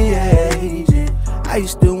days. Yeah. I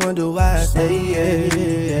used to wonder why I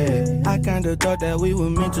stayed. I kinda thought that we were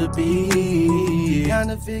meant to be.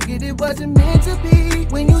 Kinda figured it wasn't meant to be.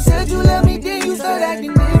 When you said you love me, then you start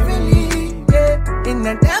acting differently. Yeah, and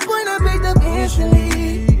at that point I picked up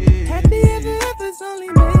instantly. Happy ever after's only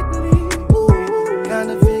make believe.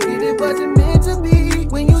 Kinda figured it wasn't meant to be.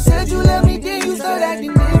 When you said you love me, then you start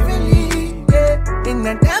acting differently. Yeah, and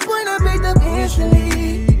at that point I picked up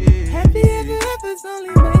instantly. Happy ever after's only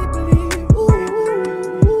make believe.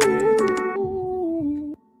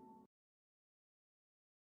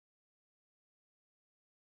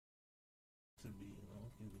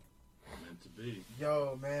 Meant to be.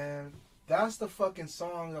 Yo, man, that's the fucking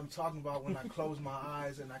song I'm talking about when I close my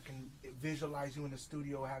eyes and I can visualize you in the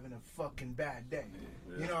studio having a fucking bad day.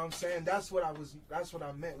 Yeah. You know what I'm saying? That's what I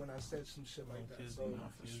meant when I said some shit like that. So,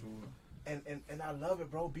 for sure. and I love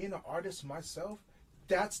it, bro. Being an artist myself,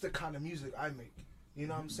 that's the kind of music I make. You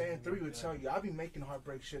know what I'm saying? 3 would tell you, I be making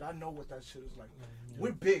heartbreak shit. I know what that shit is like.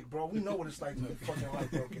 We're big, bro. We know what it's like to be fucking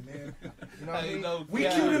heartbroken, man. You know what I mean? We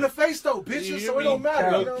cute in the face though, bitches, so it don't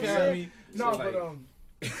matter. You know what I'm saying? No,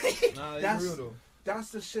 but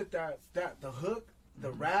that's the shit that the hook,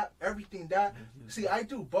 the rap, everything that. See, I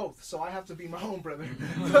do both, so I have to be my own brother.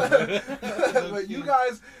 But you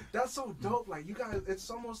guys, that's so dope. Like you guys, it's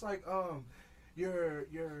almost like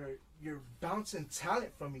you're bouncing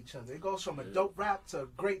talent from each other. It goes from a dope rap to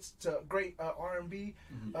great R&B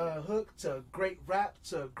hook to great rap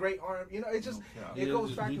to great R&B. You know, it just it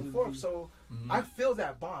goes back and forth. So I feel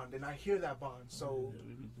that bond and I hear that bond. So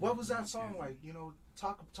what was that song like? You know,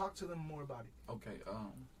 talk to them more about it. Okay,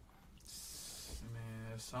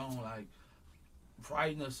 man, a song like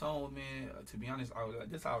writing a song, man. To be honest, I was like,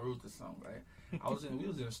 this how I wrote the song, right? We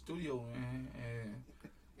was in a studio, man, and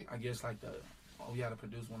I guess like we had to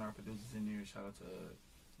produce one of our producers in there. Shout out to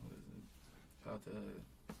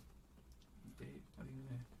Dave. I think his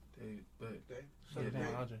name Dave, but Dave? Yeah,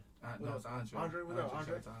 Dave. Andre. No, it's Andre. Andre, what up, Andre?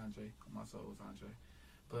 Shout out to Andre. My soul was Andre.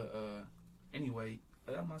 But Anyway,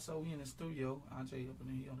 myself, we in the studio. Andre up in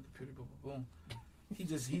there, he on the computer, boom.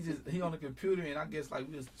 He on the computer, and I guess like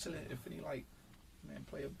we was chilling. And he like, man,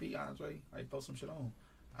 play a beat, Andre. Like throw some shit on.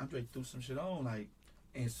 Andre threw some shit on, like,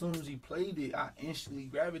 and as soon as he played it, I instantly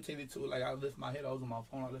gravitated to it. Like I lift my head, I was on my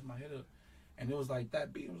phone, I lift my head up, and it was like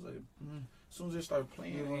that beat. It was like, as soon as it started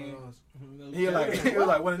playing, he was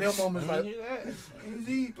like one of them moments, like,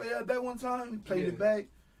 easy, play that one time. He played it back.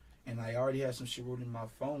 And I already had some shit wrote in my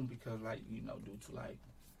phone because, like, you know, due to, like,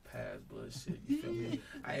 past bullshit, you feel me?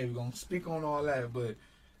 I ain't even gonna speak on all that, but,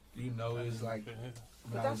 you know, it's like...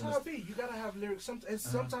 But that's how it be. You gotta have lyrics.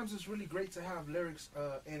 Sometimes it's really great to have lyrics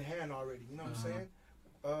in hand already. You know what I'm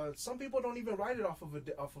saying? Some people don't even write it off of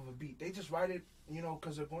a beat. They just write it, you know,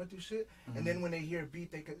 because they're going through shit. And then when they hear a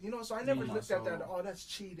beat, they can, you know, so I never looked at that, oh, that's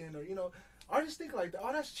cheating, or, you know... Artists think like that.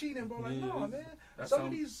 Oh, that's cheating, bro. Like, no, man. Some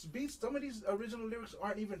of these beats, some of these original lyrics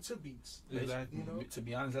aren't even to beats. Exactly. You know? To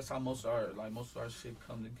be honest, that's how most of our shit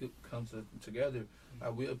comes together.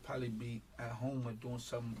 Like we'll probably be at home and doing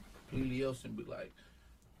something completely else and be like,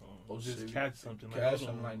 oh, just shit, catch something. Like,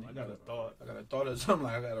 I got a thought of something.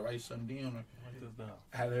 Like I gotta write something down. Write this down.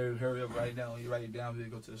 I had to hurry up, write it down. You write it down. We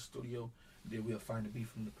go to the studio. Then we'll find the beat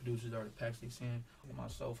from the producers or the packs they send, or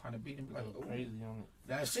myself, find the beat and be like, oh, crazy on it.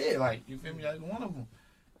 That's it. Like, you feel me? Like one of them.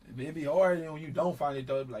 It'd be hard, and when you don't find it,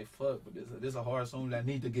 though, it'd be like, fuck, but this a hard song that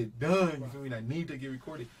need to get done. You feel me? That need to get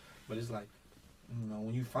recorded. But it's like, you know,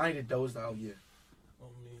 when you find it, though, it's like, oh, yeah.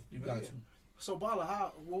 You got to. So,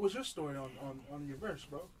 Bala, what was your story on your verse,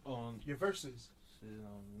 bro? On your verses? Shit,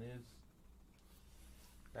 on this.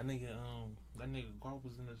 That nigga Guap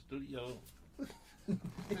was in the studio.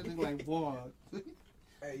 That nigga like, boy.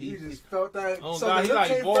 Hey, you just felt that. Oh, so God, the he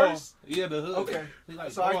like, came boy. First? Yeah, the hook. Okay. He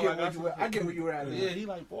like, so boy, I get where you were at. Yeah, he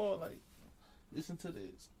like, boy, like, listen to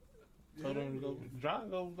this. Told him to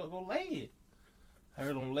go lay it. I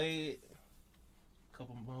heard him lay it. A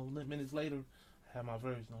couple more minutes later, I had my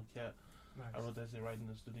verse, no cap. Nice. I wrote that shit right in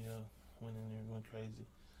the studio. Went in there, went crazy.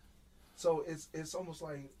 So it's almost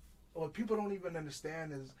like what people don't even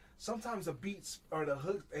understand is sometimes the beats or the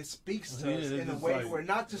hook, it speaks to us in a way where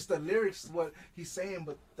not just the lyrics, what he's saying,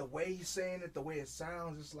 but the way he's saying it, the way it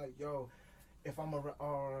sounds. It's like, yo, if I'm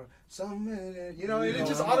or something, you know, and it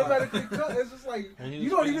just automatically comes. It's just like you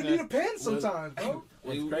don't even need a pen sometimes, bro.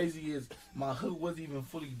 What's crazy is my hook wasn't even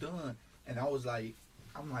fully done, and I was like,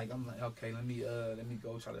 I'm like, okay, let me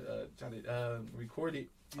go try to record it.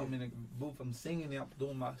 Yeah. I'm in the booth, I'm singing it, I'm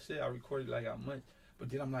doing my shit. I recorded like a month, but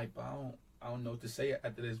then I'm like, but I don't know what to say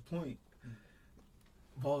after this point.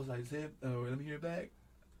 Paul was like, let me hear it back.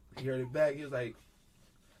 He heard it back. He was like,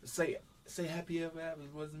 say happy ever after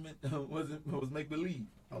was make believe.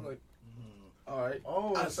 I was like, all right.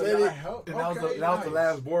 Oh, I so said it, okay, that was the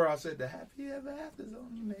last bar. I said the happy ever after is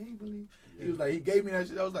only make believe. He was like, he gave me that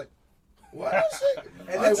shit. I was like, what?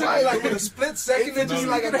 And it took me like in a split second. It just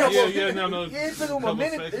like it took him a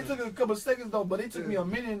minute. It took a couple seconds though, but it took me a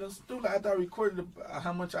minute in the studio after I recorded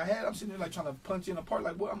how much I had. I'm sitting there like trying to punch in a part,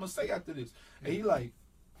 like what I'm gonna say after this. And he like,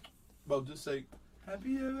 bro, just say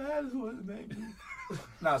happy ever after was baby.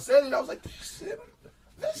 Now I said it. I was like, this shit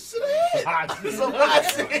is some hot shit. Some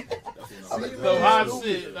hot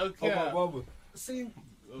shit. Okay. See,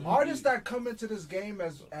 artists that come into this game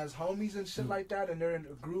as homies and shit like that, and they're in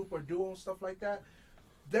a group or duo and stuff like that,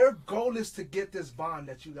 their goal is to get this bond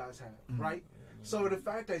that you guys have, right? So the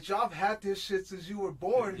fact that y'all have had this shit since you were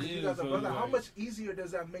born, because you guys are brother, how much easier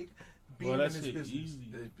does that make being in this business?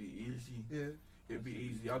 It'd be easy. Yeah. It'd be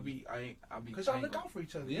easy. I'll be. Because y'all look out for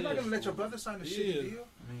each other. You're not gonna let your brother sign a shitty deal,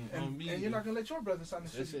 and you're not gonna let your brother sign a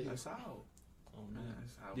shitty deal. That's how. Oh man.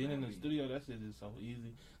 Then in the studio, that shit is so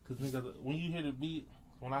easy. Cause niggas, when you hear the beat,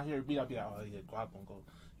 when I hear a beat, I be like, oh yeah, Guap gonna go.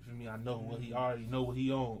 You feel me? I know what he already know what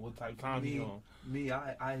he on, what type of time he on.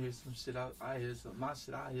 I hear some shit. I hear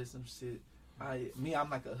some shit. I'm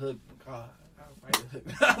like a hook. God, I write a hook.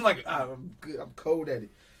 I'm like, I'm good. I'm cold at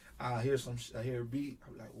it. I hear a beat.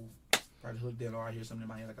 I'm like, ooh. Write the hook down, or I hear something in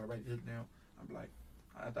my head, like I write the hook down. I'm like,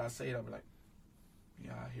 after I say it, I'm like,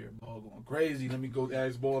 yeah, I hear Ball going crazy. Let me go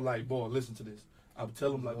ask Ball, like, Ball, listen to this. I'll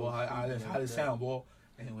tell him, like, Ball, how this sound, Ball.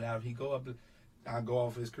 And whenever he go up, I go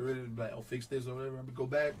off his career and be like, oh, fix this or whatever. I'm go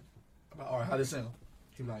back. I'm like, all right, how this sound?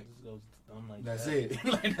 He like, that's it.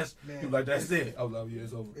 That's it. I was like, yeah,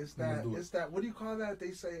 it's over. It's that. What do you call that?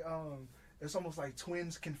 They say, it's almost like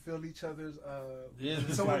twins can feel each other's.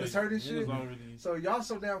 Someone is hurting shit. So y'all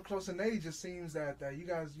so damn close in age. It seems that you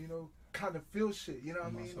guys, you know, kind of feel shit. You know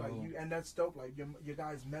what I mean? Like you, and that's dope. Like your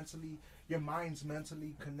guys mentally, your minds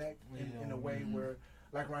mentally connect in a way where,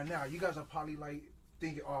 like right now, you guys are probably like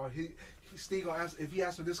thinking, oh, Steve gonna ask, if he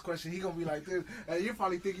asks me this question, he gonna be like this, and you're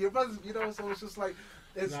probably thinking your brother's, you know. So it's just like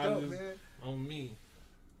it's dope, man. On me.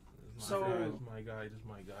 This So my guy. This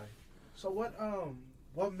my guy. So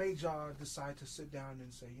what made y'all decide to sit down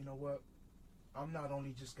and say, you know what, I'm not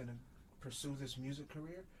only just gonna pursue this music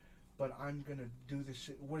career, but I'm gonna do this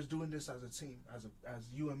shit. We're doing this as a team, as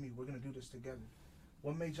you and me. We're gonna do this together.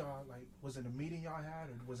 What made y'all, like, was it a meeting y'all had,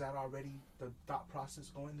 or was that already the thought process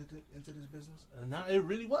going into this business? No, it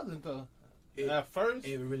really wasn't though. At first,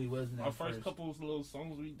 it really wasn't. Our first couple of little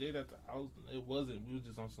songs we did at the house, it wasn't. We were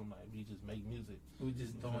just on some like, we just make music. We were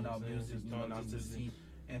just throwing out music, just throwing out music.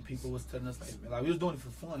 And people was telling us like we was doing it for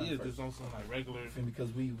fun. Yeah, just on some like regular.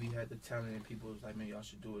 Because we had the talent, and people was like, man, y'all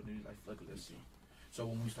should do it. And we was like, fuck it, let's see. So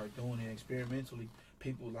when we started doing it experimentally,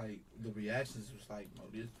 people like the reactions was like, no,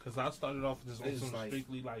 this. Cause I started off just on some like,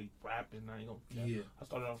 strictly like rapping. I ain't gonna. Yeah. I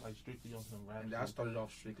started off like strictly on some rapping. And I started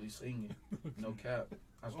off strictly singing, no cap.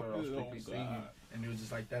 I started off strictly singing, and it was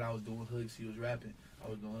just like that. I was doing hooks, he was rapping. I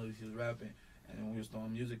was doing hooks, he was rapping. And when we was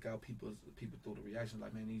throwing music out, people threw the reactions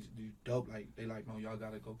like, man, these dope. Like they like, no, y'all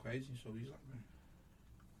gotta go crazy. So he's like, man,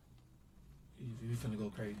 we finna go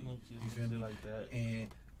crazy. You feel me? Like that. And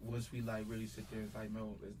once we like really sit there and like,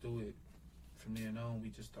 no, let's do it. From then on, we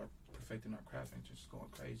just start perfecting our craft and just going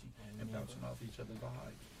crazy and bouncing off each other's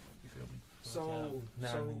vibes. You feel me? So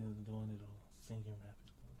niggas doing it all, singing,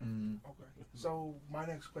 rapping. Okay. So my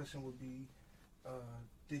next question would be,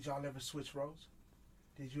 did y'all ever switch roles?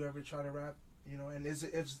 Did you ever try to rap? You know, and is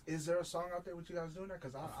there a song out there with you guys doing that?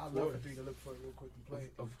 Because I'd love for you to look for it real quick and play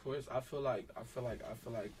it. Of course, I feel like. Nah,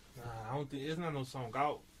 I don't think it's not no song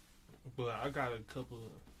out, but I got a couple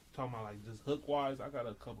of, talking about like just hook wise. I got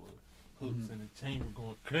a couple of hooks in the chamber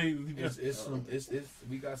going crazy. We don't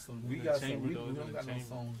got no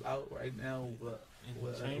songs out right now.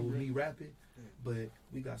 With me rapping, but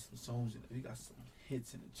we got some songs. We got some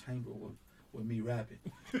hits in the chamber with me rapping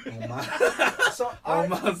on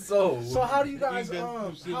my soul. So how do you guys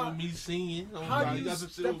with me singing? How do you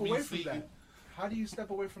step away from that? How do you step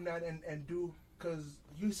away from that and do? Because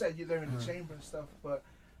you said you're there in the chamber and stuff, but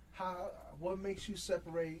what makes you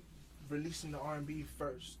separate releasing the R&B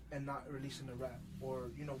first and not releasing the rap,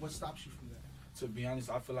 or you know, what stops you from that? To be honest,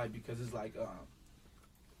 I feel like because it's like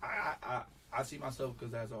I see myself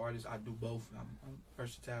because as an artist I do both. I'm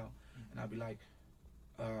versatile, and I be like,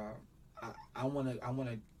 I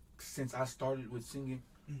wanna since I started with singing,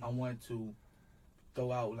 I wanted to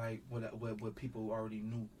throw out like what people already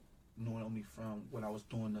knowing me from when I was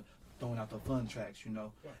throwing out the fun tracks, you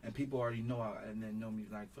know, and people already know and then know me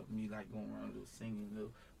like for me like going around little singing,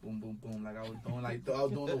 little boom boom boom, like I was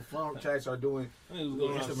doing little fun tracks or doing. I was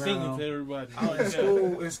going around singing to everybody.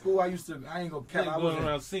 In school I ain't gonna cap. I wasn't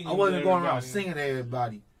going around singing to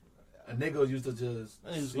everybody. A nigga used to just.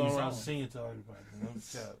 I was going around singing to everybody. You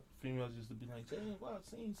know? Females used to be like, "Hey, wow,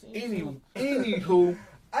 sing." Anywho,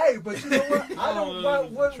 hey, but you know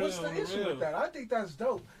what? What's the issue with that? I think that's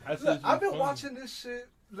dope. Look, I've been watching this shit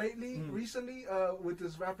recently, with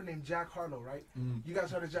this rapper named Jack Harlow, right? You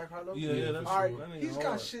guys heard of Jack Harlow? Yeah, that's all right. true. He's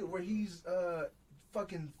got shit where he's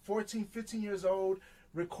fucking 14, 15 years old,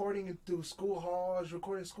 recording through school halls,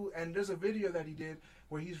 and there's a video that he did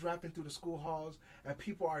where he's rapping through the school halls, and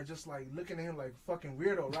people are just like looking at him like fucking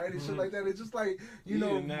weirdo, right? And shit like that. It's just like, you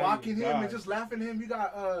know, mocking him and just laughing at him. You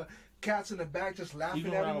got cats in the back just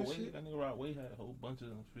laughing at him and shit. That nigga Rod Wade had a whole bunch of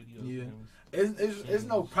videos. Yeah. It's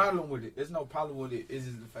no problem with it. It's no problem with it. It's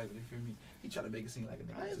just the fact that, you feel me, he trying to make it seem like a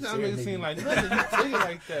nigga. I ain't trying to make it seem like nothing. He say it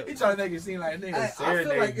like that. He trying to make it seem like a nigga. I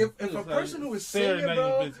feel like if a person who is singing,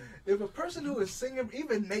 bro, if a person who is singing,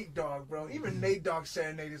 even Nate Dogg, bro, Nate Dogg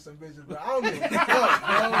serenaded some bitches, bro. I don't give a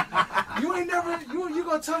fuck, bro. You ain't never, you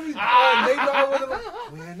gonna tell me Nate Dogg was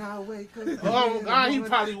like, when I wake up. Oh God, he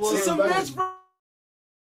probably was. Some bitch, bro.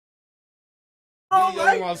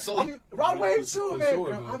 Rod Wave too, man.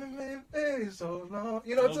 Sure, girl, I've been living things so long.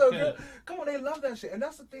 You know, girl, come on, they love that shit, and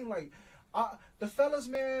that's the thing. Like, the fellas,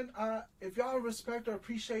 man. If y'all respect or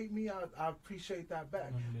appreciate me, I appreciate that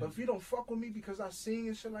back. But if you don't fuck with me because I sing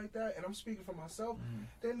and shit like that, and I'm speaking for myself,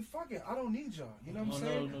 then fuck it. I don't need y'all. You know what I'm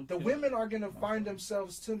saying? The women are gonna find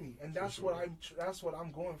themselves to me, and that's what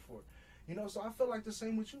I'm going for. You know, so I feel like the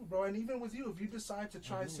same with you, bro. And even with you, if you decide to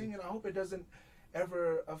try singing, I hope it doesn't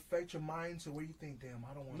ever affect your mind to where you think, damn,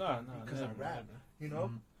 I don't want to because I rap, you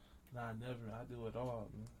know? Nah, never. I do it all,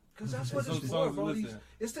 man. Because that's what it's for, bro.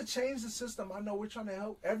 It's to change the system. I know we're trying to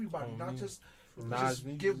help everybody, not just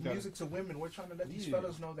give music to women. We're trying to let these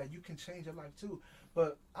fellas know that you can change your life too.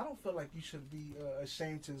 But I don't feel like you should be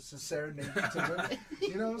ashamed to serenade to women.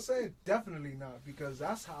 You know what I'm saying? Definitely not, because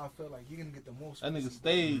that's how I feel like you're going to get the most. That nigga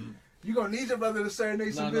stayed. You gonna need your brother to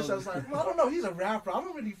serenade some bitch. I was like, well, I don't know. He's a rapper. I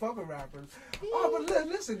don't really fuck with rappers. Oh, but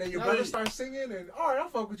listen, then your brother starts singing, and all right, I'll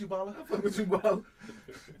fuck with you, Balla. I'll fuck with you, Balla.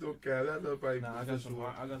 Okay, that's probably. Nah, I got some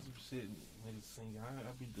shit niggas singing.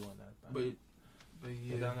 I be doing that. But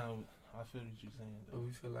yeah, I feel what you're saying. But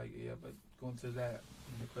we feel like but going to that,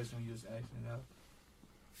 the question you was asking out,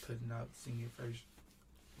 putting out singing first.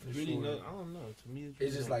 Really, no, I don't know. To me,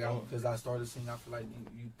 it's just like because I started singing. I feel like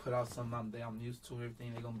you put out something I'm used to,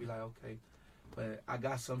 everything. They're gonna be like, okay, but I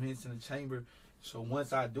got some hits in the chamber. So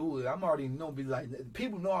once I do it, I'm already know. Be like,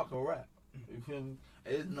 people know I can rap. You feel me?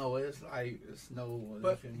 It's no.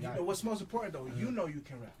 But you know what's most important though? You know you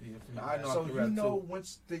can rap. Yeah, I know so I can rap too.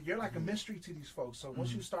 Once you're like a mystery to these folks. So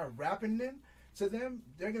once you start rapping to them,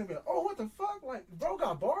 they're gonna be like, oh, what the fuck? Like, bro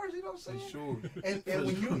got bars, you know what I'm saying? Sure. And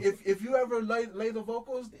when you if you ever lay the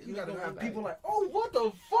vocals, you gotta have people like, oh, what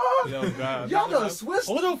the fuck? Yo, God. Y'all done switched.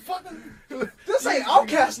 What the fuck? This ain't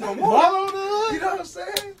Outkast no more. You know what I'm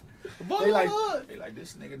saying? They like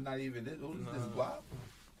this nigga not even this. Who is this guap?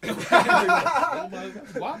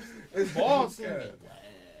 It's balls.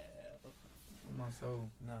 My soul.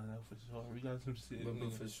 No, for sure. We got some shit.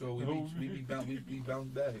 But for sure, we bounce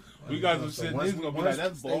back. We got some shit. Niggas gonna be like,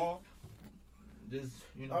 that's ball. Just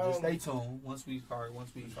just stay tuned. Once we start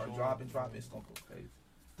dropping, it's gonna go crazy.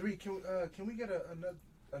 3, can we get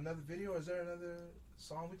another video? Is there another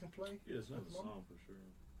song we can play? Yeah, it's another song for sure.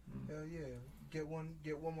 Hell yeah. Get one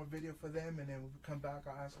more video for them, and then when we come back,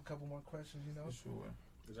 I'll ask a couple more questions. You know. For sure.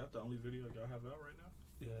 Is that the only video y'all have out right now?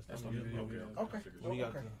 Yeah, that's the only video. Okay.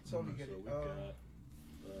 So we get it.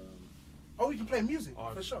 We can play music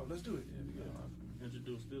for sure. Let's do it. Yeah, we gotta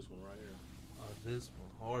introduce this one right here. This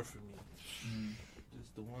one hard for me. This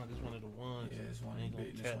the one. This one of the ones. Yeah, it's one of the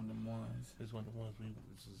ones. This one of the ones we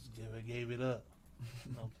just gave it up.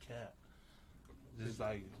 No cap. Just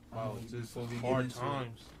like just hard times. You know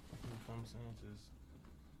what I'm saying? Just.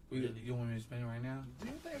 You want me to explain it right now?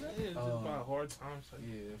 Yeah, it's just about hard times. Like,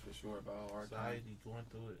 yeah, for sure about hard times. Going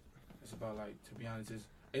through it. It's about like, to be honest,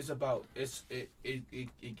 it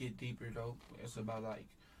get deeper though. It's about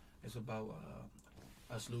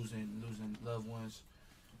us losing loved ones.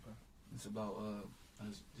 Okay. It's about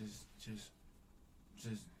us just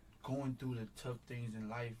going through the tough things in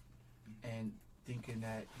life and thinking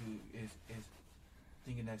that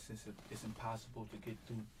it's impossible to get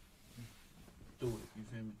through it, you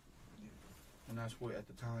feel me? Yeah. And that's what at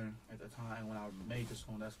the time when I made the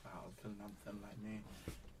song, that's how I was feeling. I'm feeling like, man,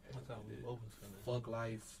 that's how we both was feeling. Fuck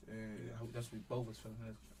life, and that's what we both was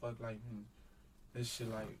feeling. Fuck life, and this shit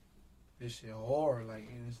hard, like,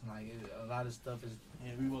 and it's like a lot of stuff is.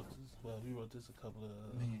 Yeah, we wrote this a couple of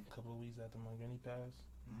weeks after my granny passed.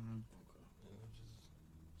 Mm-hmm.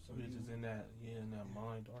 And we were just in that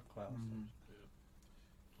mind, dark cloud. Mm-hmm. So.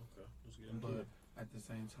 Yeah. Okay, let's get into it. At the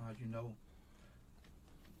same time,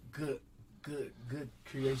 good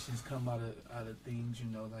creations come out of things,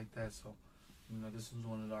 like that. So, this is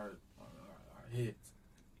one of our hits.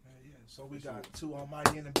 Yeah. So we got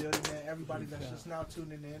 2Almighty in the building, man. Everybody that's just now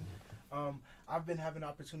tuning in. I've been having the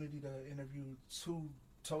opportunity to interview 2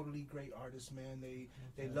 totally great artists, man. They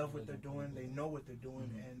love what they're doing. They know what they're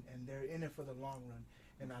doing, and they're in it for the long run.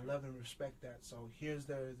 And I love and respect that. So here's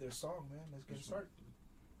their song, man. Let's get started.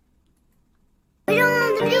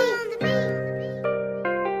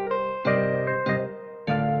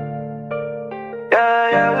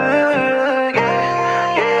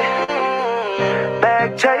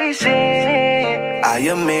 Back chasing. I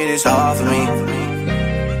admit it's hard for me.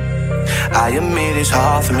 I admit it's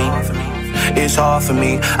hard for me. It's hard for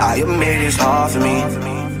me. I admit it's hard for me.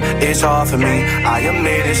 It's hard for me. I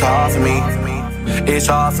admit it's hard for me. It's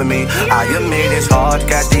hard for me. I admit it's hard to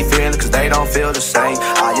catch these feelings cause they don't feel the same.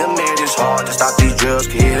 I admit it's hard to stop these drugs,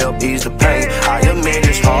 can it help ease the pain. I admit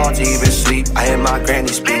it's hard to even sleep. I hear my granny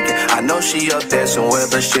speaking. I know she up there somewhere,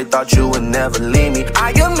 but shit thought you would never leave me.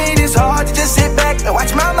 I admit it's hard to just sit back and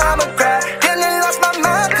watch my mama cry. Then I lost my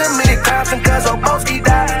mind, committed crimes and cause Oboski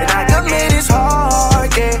died. And I admit it's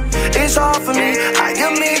hard, yeah. It's hard for me. I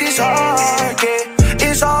admit it's hard, yeah.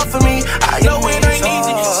 It's hard for me. I know it ain't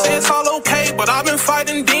easy. Say it's all okay, but I've been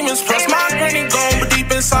fighting demons. Plus my granny gone, but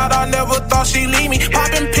deep inside I never thought she'd leave me.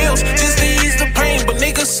 Popping pills just to ease the pain, but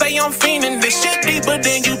niggas say I'm fiending. This shit deeper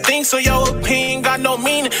than you think, so your opinion got no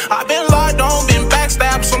meaning. I've been lied on, been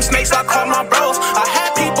backstabbed, some snakes I call my bros. I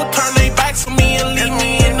had people turn their backs on me and leave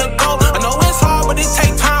me in the cold. I know it's hard, but it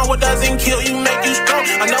take time. What doesn't kill you make you strong.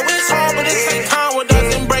 I know it's hard, but it take time. What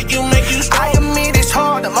doesn't break you make you strong. I admit it's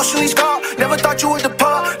hard, emotionally scarred. Never thought you would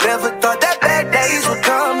depart. Never thought that bad days would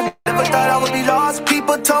come. Never thought I would be lost.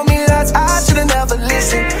 People told me that I should've never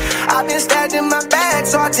listened. I've been stabbed in my back,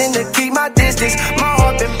 so I tend to keep my distance. My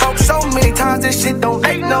heart been broke so this shit don't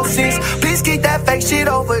make no sense. Please keep that fake shit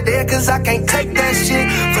over there, cause I can't take that shit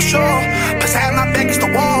for sure. Plus I had my back against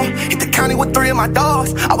the wall, hit the county with 3 of my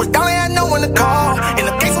dogs. I was down there, had no one to call, and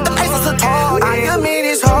the pace with the pace was so tall. I admit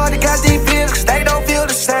it's hard to got these feelings, cause they don't feel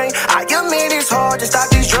the same. I admit it's hard to stop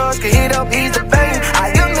these drugs, can hit up, ease the pain.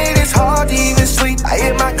 I admit it's hard to even sleep, I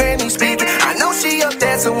hear my granny speaking. I know she up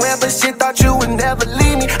there somewhere, but she thought you would never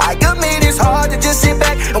leave me. I admit it's hard to just sit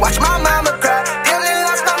back and watch my mama cry. Damn, they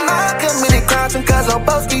lost my mind, committed crimes because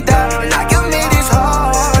Oboski died. And I admit it's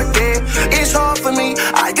hard, yeah, it's hard for me.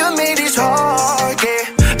 I admit it's hard,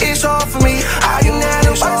 yeah, it's hard for me. I am now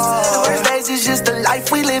the worst days, it's just the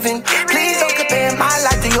life we live in. Please don't compare my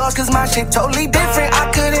life to yours, cause my shit totally different.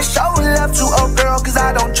 I couldn't show love to a girl, cause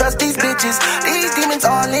I don't trust these bitches. These demons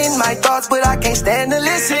all in my thoughts, but I can't stand to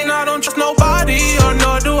listen. And I don't trust nobody, or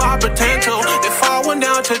nor do I pretend to. If I went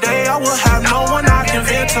down today, I would have no one I can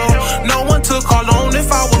vent to. No one to call on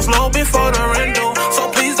if I was low before the rental. So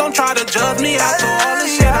please don't try to judge me after all the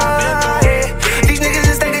shit I've been through. These niggas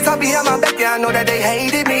just think they talk behind my back, yeah, I know that they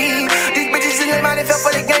hated me. These bitches just let money fell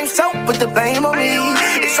for the game, so put the blame on me.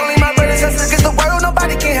 It's only my brothers and sisters against the world,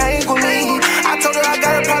 nobody can hang with me. I told her I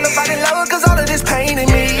got a problem fighting love, cause all of this pain in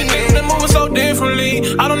me. They moving so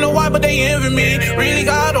differently, I don't know why, but they envy me. Really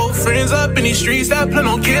got old friends up in these streets that plan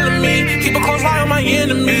on killing me. Keep a close eye on my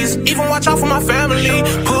enemies, even watch out for my family.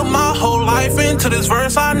 Put my whole life into this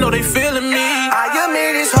verse, I know they feeling me. I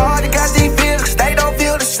admit it's hard to got these feelings, cause they don't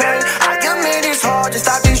feel the same. I admit it's hard to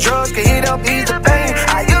stop these drugs, can hit up, ease the pain.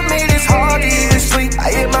 I admit it's hard to even sleep,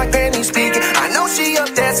 I hear my granny speaking. I know she up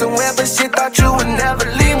there somewhere, but she thought you would never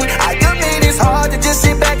leave me. I admit it's hard to just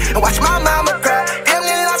sit back and watch my mama cry. Damn,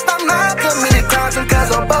 they lost my mind, committed crimes because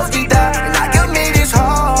Oboski died. And I admit it's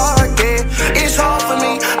hard, yeah, it's hard for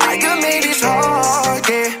me. I admit it's hard,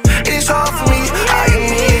 yeah, it's hard for me. I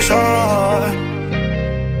admit it's hard.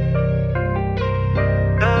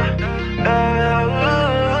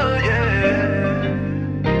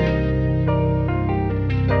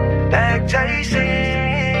 Like Jason.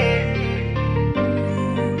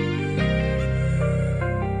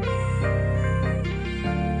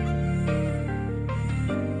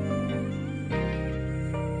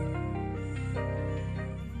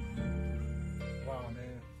 Wow,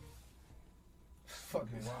 man.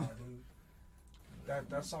 Fucking wow, dude.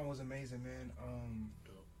 That song was amazing, man.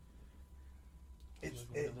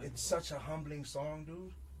 It's such a humbling song,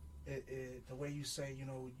 dude. The way you say, you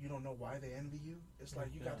know, you don't know why they envy you. It's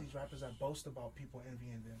like you got these rappers that boast about people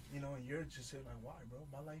envying them, you know, and you're just here like, why, bro?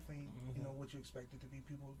 My life ain't, you know, what you expected to be.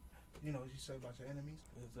 People, you know, you say about your enemies.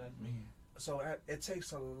 Exactly. So it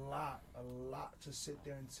takes a lot to sit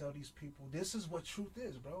there and tell these people, this is what truth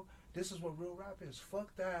is, bro. This is what real rap is.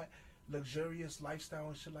 Fuck that luxurious lifestyle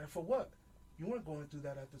and shit. Like, for what? You weren't going through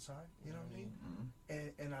that at the time, you know what I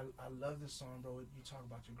mean? And I love this song, bro. You talk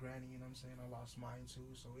about your granny, you know what I'm saying? I lost mine too,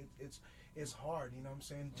 so it's hard, you know what I'm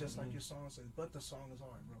saying? Just like your song says, but the song is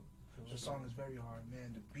hard, bro. The song is very hard,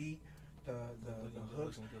 man. The beat, the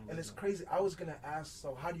hooks, and it's crazy. I was gonna ask,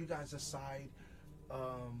 so how do you guys decide?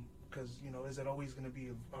 Because, you know, is it always going to be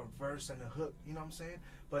a verse and a hook, you know what I'm saying?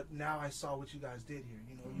 But now I saw what you guys did here,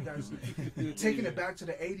 you know, you guys taking it back to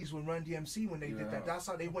the 80s when Run DMC, when they did that, that's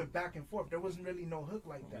how they went back and forth. There wasn't really no hook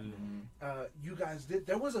like that. You guys did,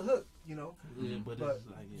 there was a hook, you know, but it's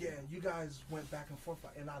like, yeah, you guys went back and forth,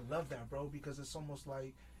 and I love that, bro, because it's almost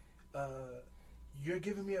like you're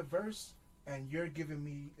giving me a verse, and you're giving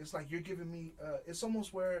me, it's like you're giving me, it's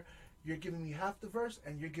almost where you're giving me half the verse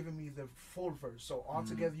and you're giving me the full verse. So all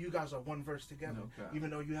together, you guys are one verse together, even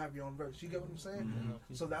though you have your own verse. You get what I'm saying?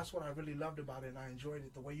 So that's what I really loved about it, and I enjoyed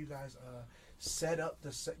it. The way you guys set up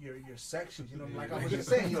your sections. You know, like I was just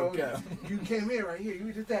saying, you know, you came in right here,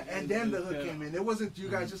 you did that, and then the hook came in. It wasn't you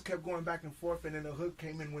guys just kept going back and forth, and then the hook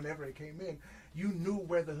came in whenever it came in. You knew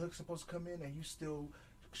where the hook's supposed to come in, and you still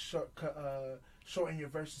shorten your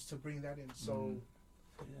verses to bring that in. So,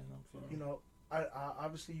 you know. I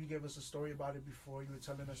obviously you gave us a story about it before. You were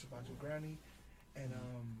telling us about your granny, and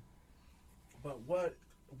but what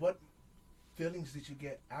feelings did you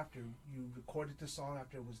get after you recorded the song,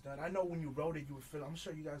 after it was done? I know when you wrote it, you were feeling. I'm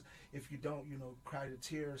sure you guys, if you don't, you know, cried a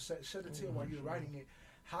tear, shed a tear while you were writing it.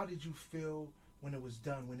 How did you feel when it was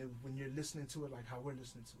done? When you're listening to it, like how we're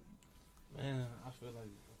listening to it? Man, I feel like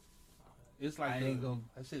it's like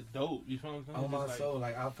that shit dope. You feel what I'm saying? On my soul,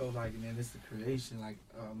 like I felt like, man, this is the creation, like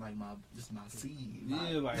my seed,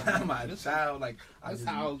 like my child, like that's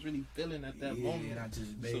how I was really feeling at that moment. And I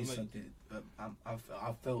just made something.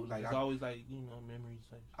 I felt like it's always like, you know, memories.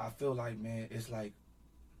 Like, I feel like, man, it's like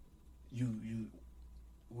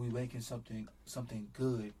we making something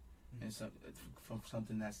good, and from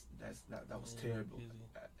something that was terrible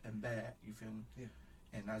and bad. You feel me? Yeah.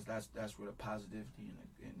 And that's where the positivity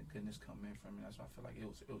and the goodness come in from. And that's why I feel like it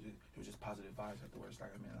was just positive vibes afterwards.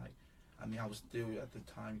 Like I mean, I was still at the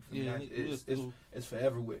time. You feel me? It's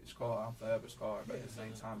forever with Scar. I'm forever scarred. But at the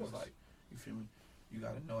same time, it's like, you feel me? You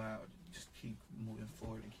gotta know how to just keep moving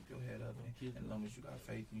forward and keep your head up. And as long as you got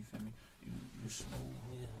faith, you feel me? You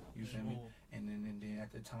smooth. You feel me? And then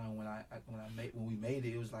at the time when we made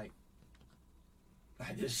it, it was like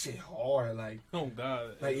this shit hard. Like, oh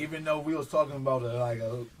God. Like, even though we was talking about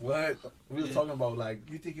what we was talking about, like,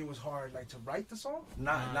 you think it was hard, like, to write the song?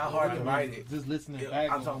 Not hard to write it. Just listening back.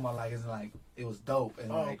 I'm talking about like, it's like it was dope, and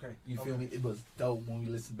like, okay. You feel me? It was dope when we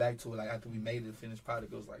listened back to it. Like, after we made the finished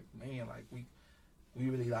product, it was like, man, like we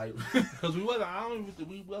really like, because we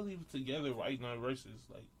wasn't even together writing our verses.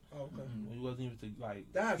 Like, okay. We wasn't even like.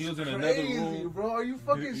 That's he was in crazy, another room, bro. Are you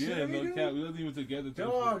fucking yeah, shitting me? no cap. We wasn't even together.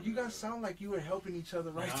 Dog, you guys sound like you were helping each other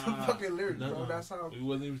write the fucking lyrics, bro. That's how. We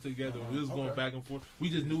wasn't even together. We was going back and forth. We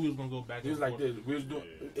just knew we was gonna go back and forth. It was like this. We was doing.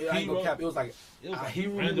 I ain't gonna cap. It was like he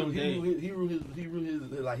wrote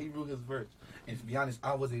his verse. And to be honest,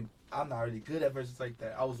 I'm not really good at verses like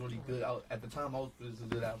that. I was really good. At the time, I was really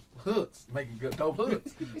good at hooks, making good dope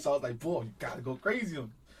hooks. So I was like, boy, you gotta go crazy on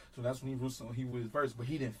him. So that's when he wrote his verse, but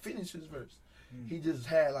he didn't finish his verse. He just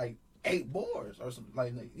had like 8 bars or something.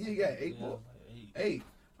 Like he got 8 bars. Like 8.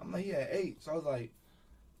 I'm like, he had 8. So I was like,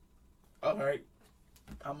 all right,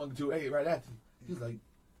 I'm gonna do 8 right after. He was like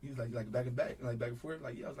back and back, like back and forth.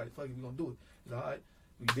 Like, yeah, I was like, fuck it, we gonna do it. He's like, all right,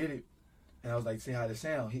 we did it. And I was like, see how it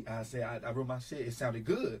sound. I said, I wrote my shit. It sounded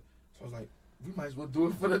good. So I was like, we might as well do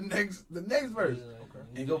it for the next verse. Okay.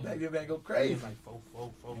 And go back and go crazy. Like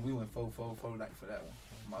 4. And we went 4 night for that one.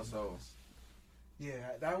 My soul.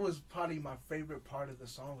 Yeah, that was probably my favorite part of the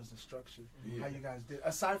song was the structure. Yeah. How you guys did,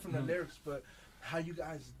 aside from the lyrics, but how you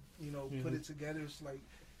guys, put it together. It's like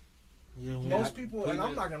most people, and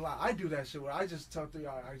I'm not gonna lie, I do that shit where I just tell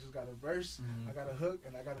y'all, I just got a verse, I got a hook,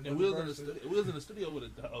 and I got a verse. We was in the studio with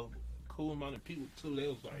a cool amount of people too. They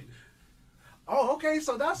was like, oh, okay,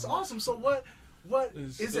 so that's awesome. So what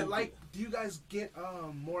is it like? Do you guys get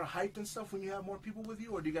more hyped and stuff when you have more people with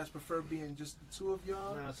you, or do you guys prefer being just the two of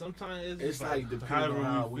y'all? Nah, sometimes it's like depending on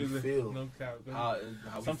how we feel. No cap.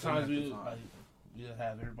 Sometimes we'll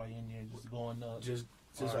have everybody in there just going up. Just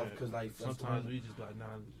because like sometimes we just like, nah.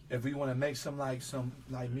 If we want to make some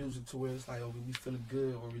music to where it's like, oh, we feeling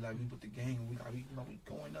good, or we with the gang, we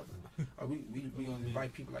going up, or we gonna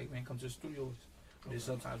invite people like, man, come to the studios. But then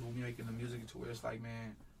sometimes we'll be making the music to where it's like,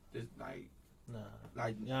 man, it's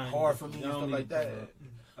hard for me and stuff like that.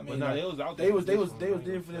 I mean, they was out there. They was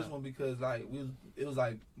there for this one because like it was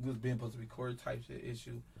like we was being supposed to record type shit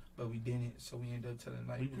issue, but we didn't, so we ended up telling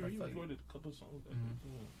like we recorded a couple songs.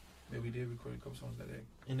 Yeah, we did record a couple songs that day,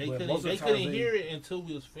 and they couldn't hear it until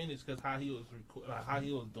we was finished because how he was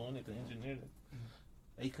doing it, the engineer.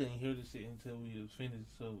 They couldn't hear the shit until we was finished,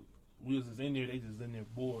 so we was just in there. They just in there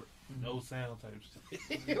bored, no sound type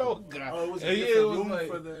shit. Oh God! Oh,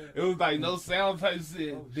 it was like no sound type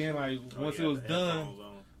shit. Then like once it was done,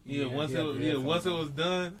 once it was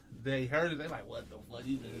done, they heard it. They like, what the fuck?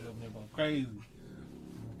 These niggas up there going crazy.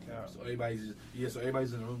 So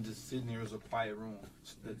everybody's in the room just sitting there. It was a quiet room.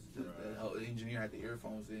 The engineer had the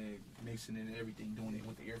earphones in, mixing and everything, doing it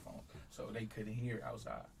with the earphones, so they couldn't hear it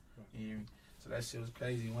outside. You hear me? So that shit was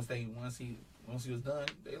crazy. Once he was done,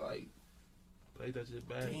 they like played that shit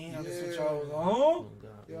back. Damn, that's what y'all was on.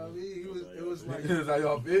 You know what I mean? It was like that's how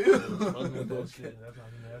y'all feel.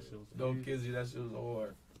 Don't kiss you. That shit was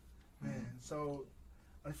hard. Man, so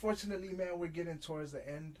unfortunately, man, we're getting towards the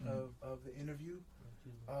end of the interview.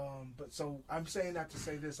 But so I'm saying that to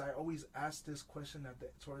say this. I always ask this question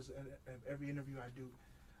towards the end of every interview I do.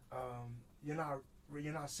 You're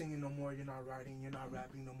not singing no more. You're not writing. You're not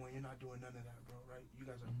rapping no more. You're not doing none of that, bro. Right? You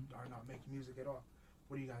guys are not making music at all.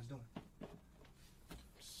 What are you guys doing?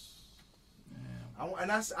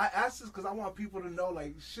 I ask this because I want people to know,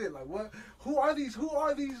 like, shit, like, what? Who are these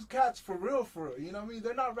cats for real? You know what I mean?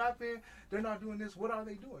 They're not rapping. They're not doing this. What are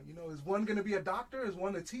they doing? You know, is one gonna be a doctor? Is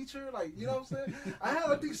one a teacher? Like, you know what I'm saying?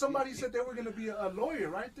 I think somebody said they were gonna be a lawyer,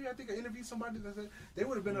 right? I think I interviewed somebody that said they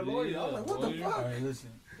would have been a lawyer. I was like, what the fuck? All right,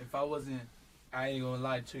 listen. If I wasn't, I ain't gonna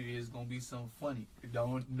lie to you. It's gonna be something funny.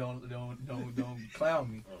 Don't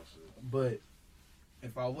clown me. But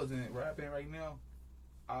if I wasn't rapping right now,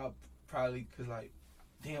 I probably we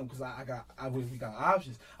got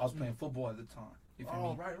options. I was playing football at the time. You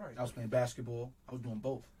feel me? Right. I was playing basketball. I was doing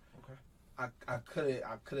both. Okay. I could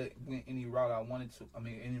have went any route I wanted to. I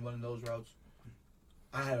mean, any one of those routes.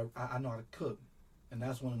 I know how to cook. And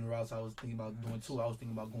that's one of the routes I was thinking about doing too. I was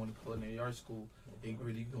thinking about going to culinary art school and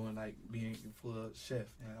really going like being full chef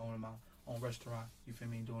and owning my own restaurant. You feel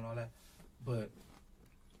me? Doing all that, but.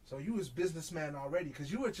 So you was businessman already,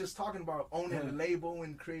 because you were just talking about owning the label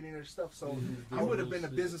and creating their stuff. So you would have been a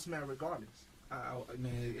businessman regardless.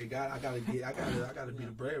 Man, I gotta be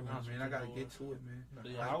the breadwinner, man. I gotta get to it, man.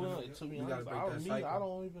 Yeah, to be honest, I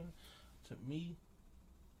don't even. To me,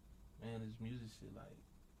 man, this music shit, like,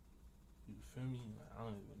 you feel me? Like, I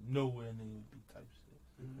don't even know where a nigga would be type shit.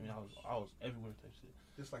 I mean, I was everywhere type shit.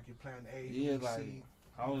 Just like your plan A, yeah, B, like C.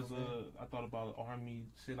 I thought about army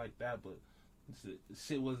shit like that, but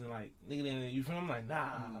shit wasn't like nigga. You feel me? I'm like,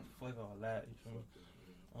 nah, fuck all that. You feel me?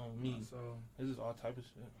 On me, So it's just all type of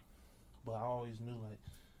shit. But I always knew like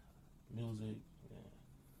music,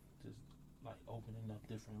 just like opening up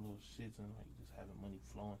different little shits and like just having money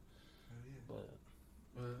flowing. But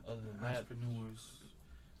other than that, entrepreneurs,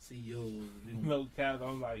 CEOs, no cap.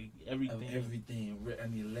 I'm like everything. I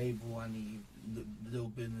need a label. I need little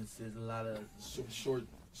businesses. A lot of short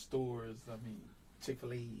stores. I mean,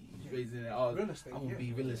 Chick-fil-A, raising all. Real estate. I'm gonna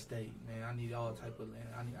be real estate, man. I need all type of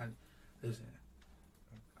land. Listen.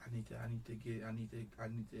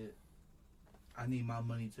 I need my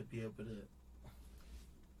money to be able to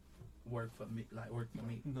work for me.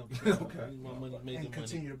 No, okay. My money and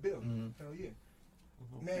continue to build. Hell yeah.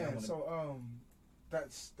 Man, so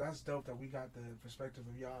that's dope that we got the perspective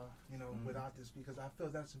of y'all, without this, because I feel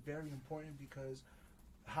that's very important, because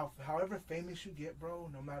however famous you get, bro,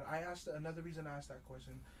 no matter, another reason I asked that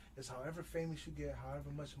question is however famous you get, however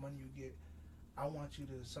much money you get, I want you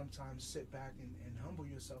to sometimes sit back and humble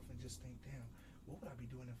yourself and just think, damn, what would I be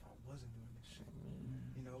doing if I wasn't doing this shit?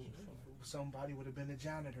 Somebody would have been a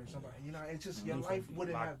janitor, somebody, it's just your life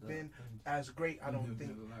wouldn't have been as great, I don't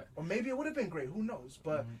think. Or maybe it would have been great, who knows?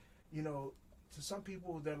 But, to some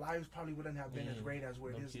people, their lives probably wouldn't have been as great as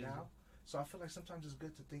where it is now. So I feel like sometimes it's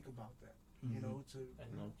good to think about that. Ain't no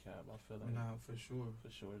cap. I feel like for sure.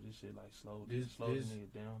 This shit like slow the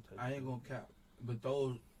nigga down. I ain't gonna cap, but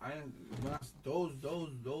those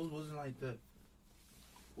wasn't like that.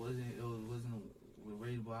 Wasn't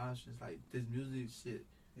rateable options like this music shit.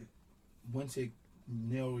 Yeah. Once it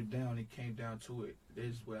narrowed it down, it came down to it.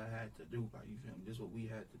 This is what I had to do. Like, you feel me? This is what we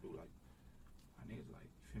had to do. Like, my niggas, like,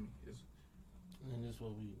 you feel me? And this is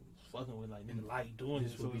what we fucking with, like, nigga like doing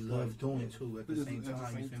this. This is what we love doing too. At the same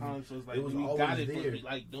time, you feel me? So it's like it was we always got it, there. but we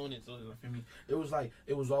like doing it. So you feel me?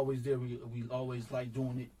 It was always there. We always liked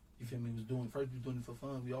doing it. You feel me? We was doing doing it for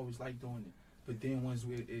fun. We always liked doing it. But then once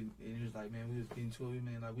it was like, man, we was getting to it,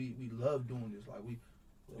 man. Like we love doing this. Like we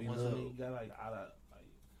once love. a nigga got like out of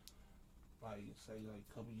like say like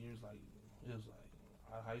a couple years, like it was like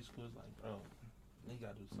out of high school, it's like, bro, nigga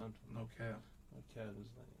gotta do something. No cap. It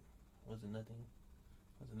was like wasn't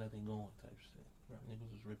nothing going type shit. Right.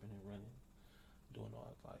 Niggas was ripping and running, doing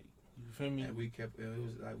all like, you feel me? And we kept it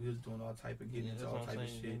was like we was doing all type of getting into all type of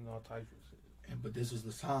shit. All type of shit. But this was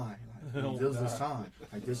the sign. Like, this was the sign.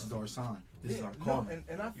 Like, this is our sign. This is our karma. No,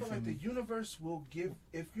 and I feel like the universe will give,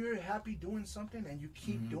 if you're happy doing something and you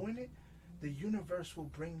keep doing it, the universe will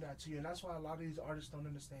bring that to you. And that's why a lot of these artists don't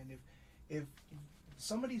understand. If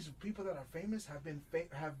some of these people that are famous have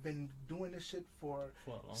been doing this shit for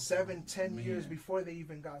 7-10 years before they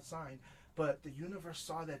even got signed. But the universe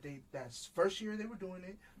saw that that's first year they were doing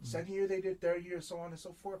it, second year they did, third year, so on and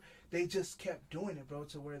so forth. They just kept doing it, bro,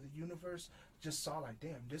 to where the universe just saw like,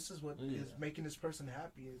 damn, this is what is making this person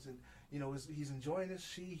happy. He's enjoying this.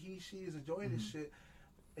 She is enjoying this shit.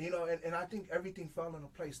 And I think everything fell into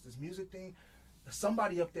place. This music thing,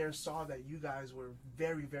 somebody up there saw that you guys were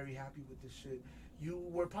very, very happy with this shit. You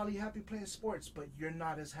were probably happy playing sports, but you're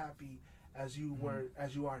not as happy as you were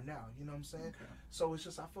as you are now. You know what I'm saying? Okay. So it's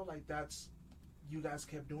just, I feel like you guys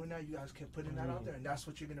kept doing that. You guys kept putting that out there, and that's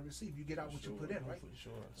what you're gonna receive. You get out what you put in, right? For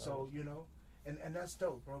sure. So and that's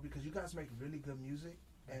dope, bro, because you guys make really good music,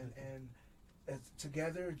 and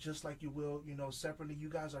together, just like you will, separately, you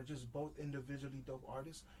guys are just both individually dope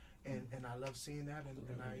artists, and I love seeing that,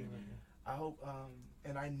 and I hope,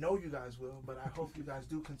 and I know you guys will, but I hope you guys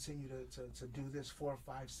do continue to do this 4,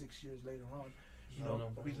 5, 6 years later on.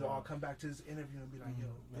 We can all come back to this interview and be like, yo,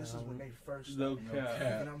 this is when they first started. You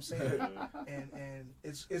know what I'm saying? and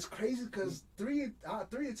it's crazy because three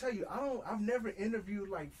to tell you, I've never interviewed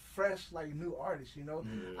like fresh, like new artists,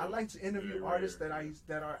 I like to interview artists that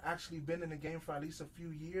are actually been in the game for at least a few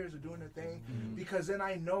years or doing their thing, because then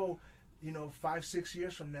I know, 5, 6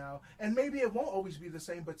 years from now, and maybe it won't always be the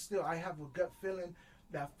same, but still I have a gut feeling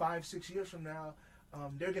that 5, 6 years from now,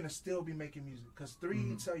 they're gonna still be making music. Cause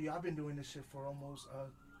tell you, I've been doing this shit for almost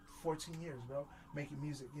 14 years, bro, making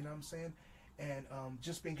music. You know what I'm saying? and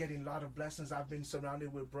just been getting a lot of blessings. I've been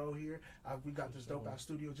surrounded with bro here. We got this dope ass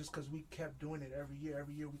studio just because we kept doing it every year.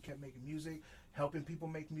 Every year we kept making music, helping people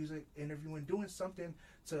make music, interviewing, doing something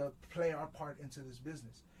to play our part into this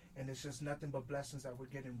business. And it's just nothing but blessings that we're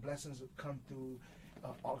getting. Blessings that come through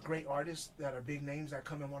great artists that are big names that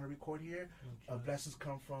come and want to record here. Blessings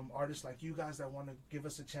come from artists like you guys that want to give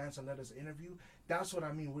us a chance and let us interview. That's what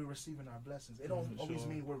I mean. We're receiving our blessings. It don't always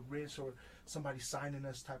mean we're rich or somebody signing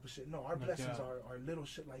us type of shit. No, our blessings are little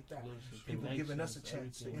shit like that. People giving us a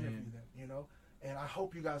chance to interview them, you know? And I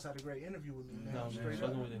hope you guys had a great interview with me, man. No, Straight man.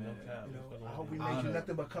 up. With it, no cap. You know, I hope we made you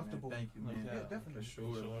nothing but comfortable. Thank you, man. Yeah, definitely. For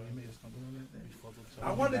sure. You made us comfortable.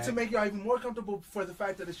 I wanted to make y'all even more comfortable for the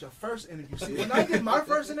fact that it's your first interview. See, when I did my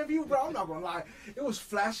first interview, bro, I'm not gonna lie, it was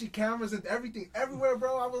flashy cameras and everything everywhere,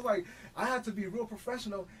 bro. I was like, I had to be real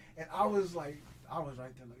professional, and I was right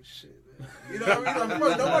there like, shit, man. You know what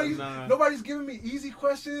I mean? Like, nobody's giving me easy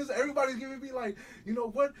questions. Everybody's giving me like, you know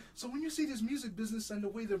what? So when you see this music business and the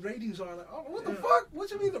way the ratings are, like, oh, what the fuck?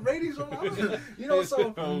 What you mean the ratings are? You know,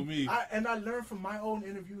 so I learned from my own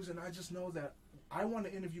interviews, and I just know that I want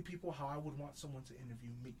to interview people how I would want someone to interview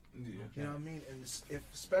me. You know what I mean? And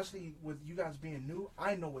especially with you guys being new,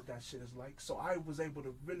 I know what that shit is like. So I was able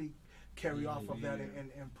to really carry off of that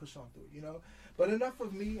and push on through it, you know? But enough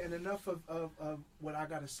of me and enough of what I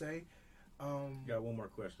got to say. Got one more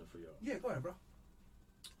question for y'all. Yeah, go ahead, bro.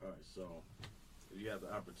 All right, so if you have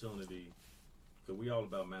the opportunity, because we all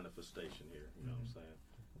about manifestation here, you know what I'm saying?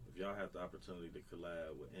 If y'all have the opportunity to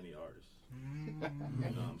collab with any artist, you know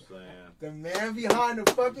what I'm saying? The man behind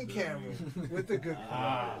the fucking camera with the good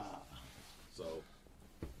So,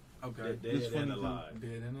 okay. Dead and alive.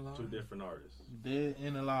 Dead and alive. Two different artists. Dead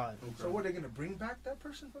and alive. Okay. So what, they going to bring back that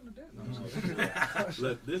person from the dead?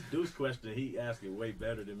 Look, this Deuce question, he asked it way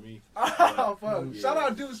better than me. Oh, fuck. Yeah. Shout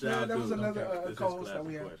out Deuce, man. Shout out That was Deuce. another co-host that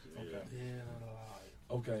we had. Question, yeah. Dead and alive.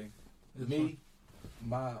 Okay. Me,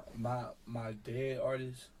 my dead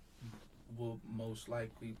artist will most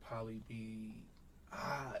likely probably be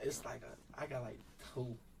it's like I got like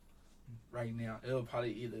two right now. It'll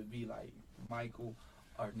probably either be like Michael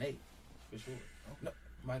or Nate for sure. Okay. No,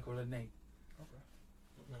 Michael or Nate.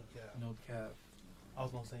 No cap. No cap. I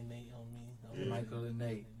was gonna say Nate on me. Michael and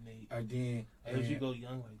Nate. Nate. Or then As you go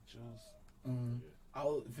young like Juice.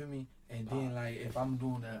 I'll feel me. And then like if I'm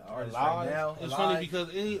doing an artist Alive. right now, It's alive, funny because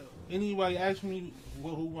anybody asks me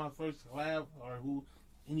who my first collab or who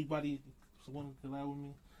anybody want to collab with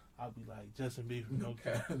me, I'll be like Justin Bieber. No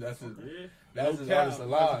cap. That's No his cap. artist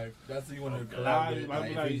alive. That's who you want to collab with.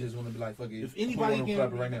 Like, Like, if you just want to be like, fuck it. If anybody can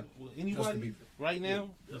can right now, anybody right now,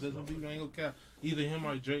 Justin Bieber ain't gonna cap. Either him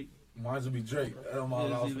or Drake. Mine's will be Drake. I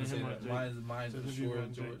was gonna say that. Mine's for sure.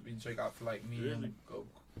 Be Drake. I feel like me and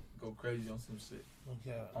go crazy on some shit.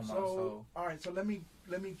 Okay. On my soul. All right. So let me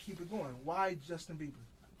keep it going. Why Justin Bieber?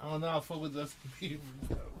 I don't know. I fuck with Justin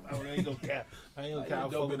Bieber. I ain't gonna cap. I ain't gonna cap.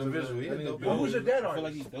 He's dope in the visual. Well, who's your dead I feel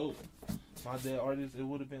like artist? he's dope. My dead artist, it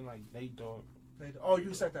would have been like Nate Dogg. Oh,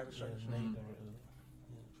 you said that. Yeah, Nate Dogg.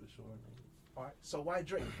 Yeah, for sure. All right. So why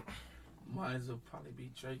Drake? Mine's will probably be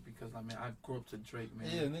Drake because I grew up to Drake, man.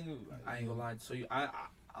 Yeah, nigga. I ain't gonna lie to you.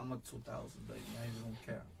 I'm a 2000 baby. I ain't gonna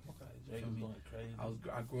care. Okay, Drake was going crazy.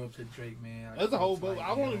 I grew up to Drake, man. That's a whole. But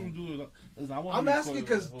I want him to do it. I'm asking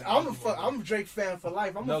because I'm a Drake fan for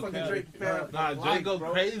life. I'm a fucking Drake fan. Nah, Drake go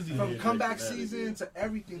crazy from comeback season to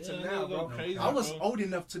everything to now, bro. Crazy, I was old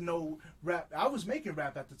enough to know rap. I was making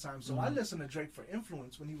rap at the time, so I listened to Drake for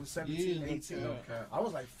influence when he was 17, 18. I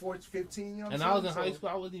was like 14, 15. You know what I'm and saying? I was in high school.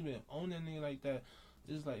 I wasn't even on that nigga like that.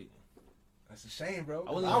 Just like. That's a shame, bro.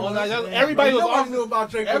 Everybody was off. Knew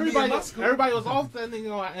about Drake. Everybody was off that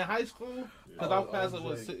nigga in high school because I'm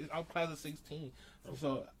class of 16.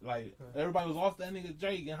 So like everybody was off that nigga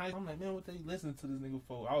Drake in high school. I'm like, man, what they listening to this nigga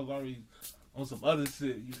for? I was already on some other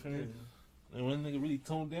shit. You feel me? And when the nigga really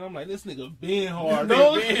tuned in, I'm like, this nigga been hard.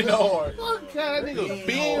 Been hard. Fuck that nigga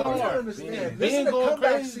been hard. Been going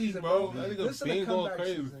crazy, bro. That nigga been going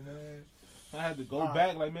crazy. I had to go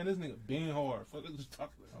back like, man, this nigga been hard. Fuck it, just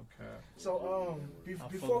talk. Okay. So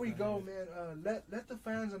before we go, man, let the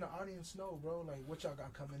fans and the audience know, bro, like what y'all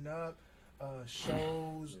got coming up,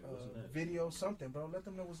 shows, videos, something, bro. Let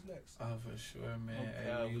them know what's next. For sure, man.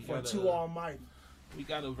 Okay, For 2Almighty. We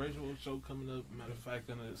got a virtual show coming up. Matter of fact,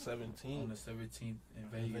 on the 17th. On the 17th in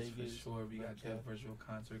Vegas, for sure. We got that virtual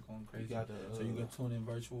concert going crazy. So you can tune in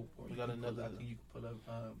virtual. Or we got another. I think you can put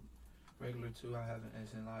up regular too. I haven't.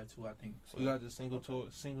 It's in live too. I think. So we got the single tour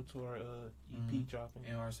EP dropping.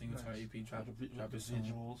 And our single tour EP dropping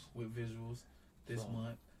visuals with visuals this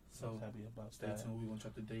month. So happy about stay tuned. We're gonna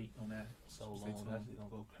drop the date on that. So long. That's gonna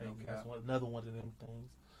go crazy. That's another one of them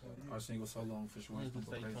things. Our single so long for sure. We can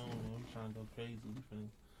stay tuned, man. We trying to go crazy. We finna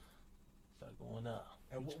start going up.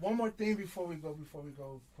 And one more thing before we go,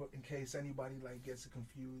 in case anybody like gets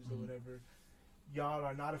confused or whatever, y'all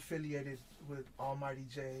are not affiliated with Almighty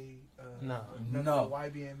J. No.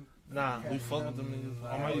 YBN. Nah, we fuck with them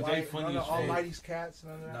niggas. Almighty J funny as shit. Almighty's cats.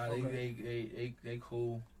 None of that. Nah, they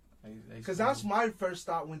cool. Because that's my first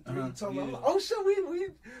thought when 3 told me, I'm like, oh shit, we,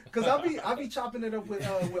 because I be chopping it up with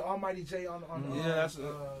Almighty J on that's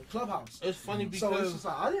Clubhouse. It's funny because so it's just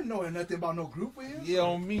like I didn't know nothing about no group with him. Yeah,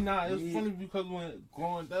 on me not. It's funny because when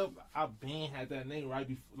growing up, I been had that name right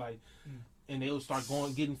before, like, and they would start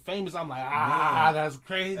getting famous. I'm like, that's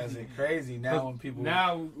crazy. That's crazy. Now when people when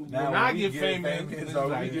I get famous, or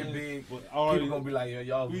we get big, people gonna be like,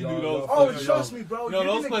 y'all. Trust me, bro. No,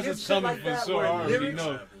 those questions coming for sure. I already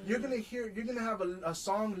know. You're gonna have a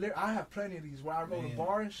song. I have plenty of these where I wrote a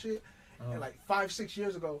bar and shit, and like 5-6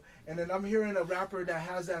 years ago, and then I'm hearing a rapper that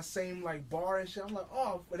has that same like bar and shit. I'm like,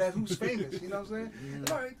 oh, but that who's famous? You know what I'm saying?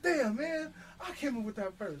 I'm like, damn, man, I came up with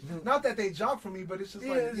that first. Not that they job for me, but it's just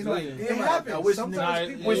like, you know, it happens. I wish Sometimes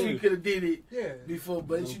people wish we could have did it before,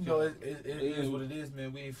 but you know, it is what it is,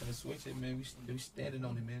 man. We ain't finna switch it, man. We standing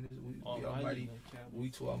on it, man. We Almighty. We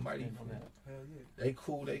 2Almighty. Hell yeah. They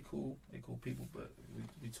cool people, but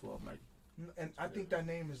we 2Almighty. And I think that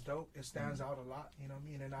name is dope. It stands out a lot, you know what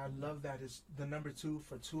I mean? And I love that it's the number 2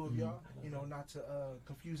 for 2 of y'all, you know, not to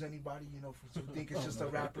confuse anybody, you know, to think it's just a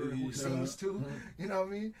rapper who sings too, you know what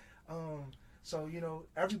I mean? So, you know,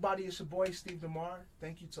 everybody, it's your boy, Steve DeMar.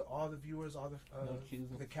 Thank you to all the viewers, all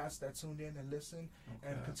the cats that tuned in and listened,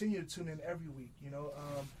 and continue to tune in every week, you know.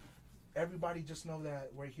 Everybody just know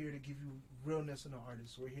that we're here to give you realness in the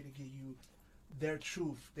artists. We're here to give you their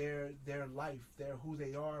truth, their life, who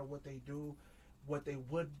they are, what they do, what they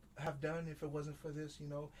would have done if it wasn't for this, you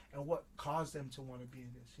know, and what caused them to want to be in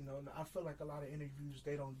this, you know. And I feel like a lot of interviews,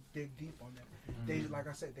 they don't dig deep on that. They, like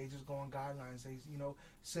I said, they just go on guidelines. They, you know,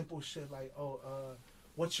 simple shit like,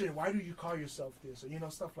 why do you call yourself this, or you know,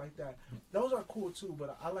 stuff like that. Those are cool too,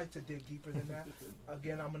 but I like to dig deeper than that.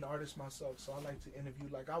 Again, I'm an artist myself, so I like to interview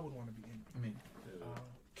like I would want to be interviewed.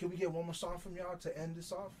 Can we get one more song from y'all to end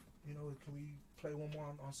this off? You know, can we play one more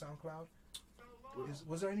on SoundCloud?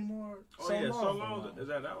 Was there any more? So long. Is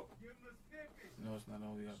that out? No, it's not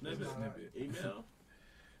on. We got snippet. Email.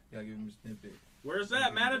 Gotta give him a snippet. Where's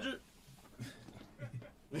that, manager?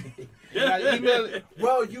 Email it.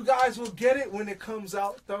 Well, you guys will get it when it comes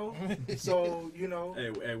out, though. So, you know.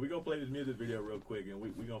 Hey, we gonna play this music video real quick, and we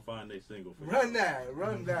gonna find a single for you.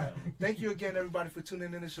 Run that. Thank you again, everybody, for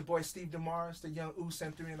tuning in. It's your boy Steve DeMar. It's the young Oos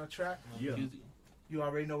M3 on our track. Yeah. You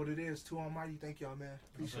already know what it is. 2Almighty. Thank y'all, man.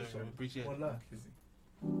 Appreciate it. One love.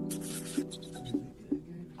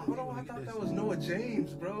 I don't know why I thought that was Noah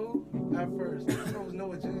James, bro. At first. I thought that was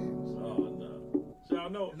Noah James. Oh, no. So y'all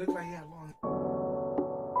know. It looked like he had long.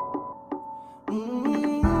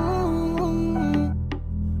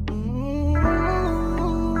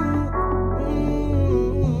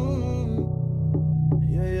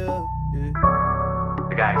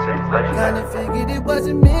 Kinda figured it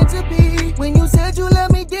wasn't meant to be. When you said you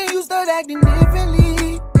love me, then you start acting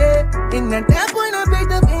differently. Yeah, and at that point I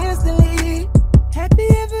picked up instantly. Happy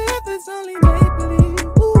ever's only make believe.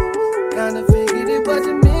 Kinda figured it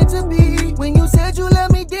wasn't meant to be. When you said you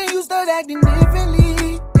love me, then you start acting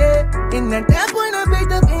differently. Yeah, and at that point I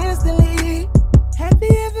picked up instantly. Happy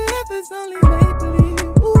ever's only make believe.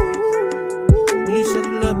 When you said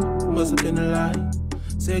you loved me, must have been a lie.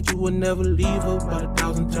 Said you would never leave her about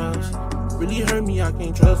 1,000 times. Really hurt me, I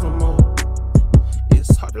can't trust no more.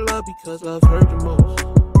 It's hard to love because love hurt the most.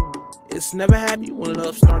 It's never happy when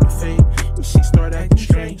love start to fade. When she start acting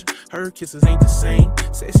strange, her kisses ain't the same.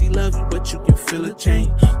 Says she love you, but you can feel a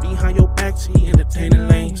change. Behind your back, she entertaining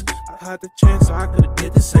lanes. I had the chance, so I could've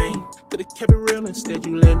did the same. Could've kept it real, instead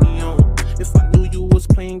you let me on. If I knew you was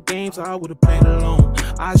playing games, I would've played alone.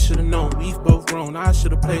 I should've known, we've both grown, I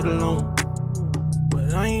should've played alone.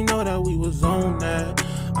 But I ain't know that we was on that.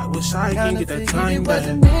 I wish I could get that time back.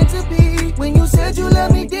 It wasn't meant to be. When you said you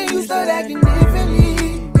love me, then you start acting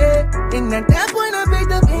differently. Yeah, and at that point I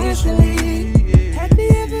picked up instantly. Happy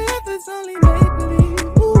ever's only make believe.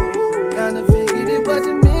 Kinda figured it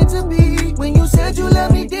wasn't meant to be. When you said you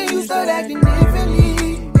love me, then you start acting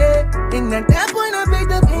differently. Yeah, and at that point I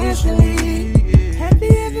picked up instantly. Happy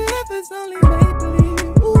ever's only make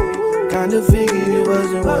believe. Kinda figured it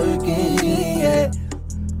wasn't working. Yeah.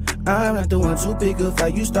 I'm not the one to pick a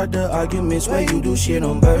fight. You start the arguments where you do shit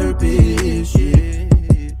on purpose. Yeah.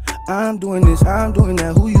 I'm doing this, I'm doing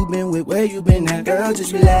that. Who you been with? Where you been at? Girl,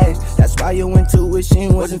 just relax. That's why your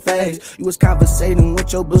intuition wasn't fast. You was conversating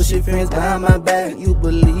with your bullshit friends behind my back. You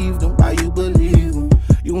believed them, why you believe them?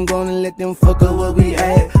 You You can go and let them fuck up what we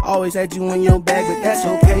had. Always had you in your bag, but that's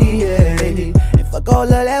okay, yeah. And fuck all of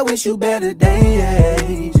that, wish you better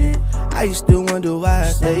days, yeah. I used to wonder why I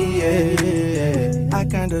stay, yeah. I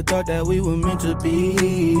kinda thought that we were meant to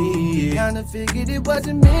be. Kinda figured it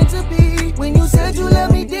wasn't meant to be. When you said you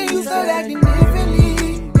love me, then you started acting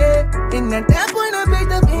differently, yeah. And at that point I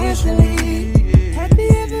picked up instantly. Happy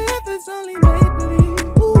ever, it's only make-believe.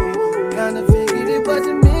 Ooh, kinda figured it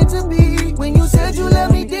wasn't meant to be. When you said you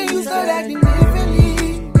love me, then you started acting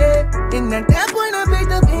differently, yeah. And at that point I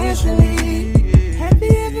picked up instantly. Happy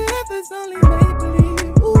ever, it's only make-believe.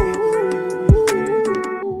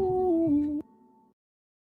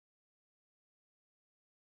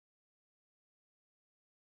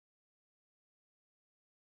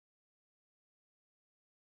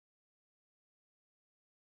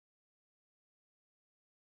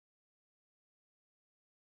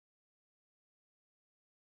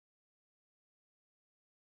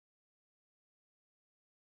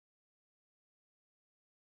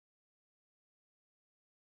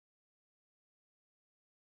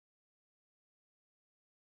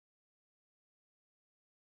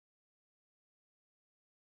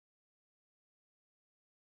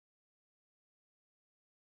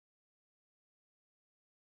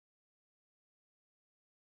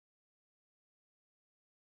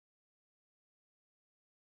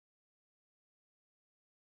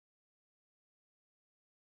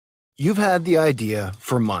 You've had the idea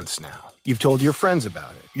for months now. You've told your friends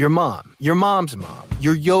about it, your mom, your mom's mom,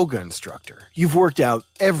 your yoga instructor. You've worked out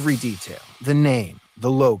every detail, the name, the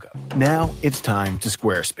logo. Now it's time to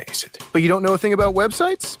Squarespace it. But you don't know a thing about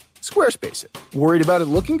websites? Squarespace it. Worried about it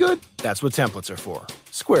looking good? That's what templates are for.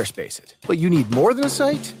 Squarespace it. But you need more than a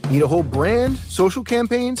site? Need a whole brand, social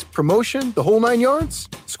campaigns, promotion, the whole 9 yards?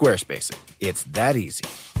 Squarespace it. It's that easy.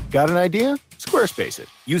 Got an idea? Squarespace it.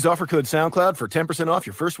 Use offer code SoundCloud for 10% off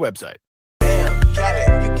your first website.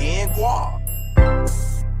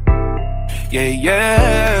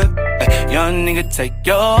 Yeah. Young nigga, take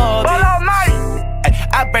your 2Almighty.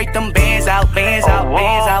 I break them bands out.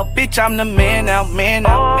 Bitch, I'm the man now.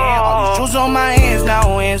 All these jewels on my hands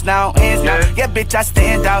now. Yeah, bitch, I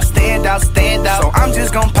stand out. So I'm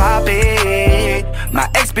just gon' pop it. My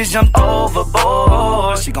ex bitch jumped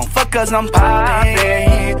overboard. She gon' fuck cause I'm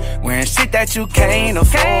poppin'. Wearing shit that you can't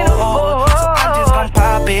afford. So I'm just gon'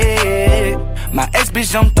 pop it. My ex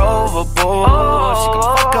bitch jumped overboard. She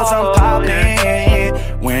gon' fuck cause I'm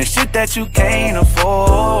poppin'. Wearing shit that you can't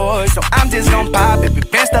afford. So I'm just gon' pop it.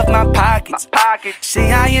 Been stuff my pockets. She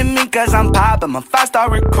eyeing me cause I'm poppin'. I'm a 5-star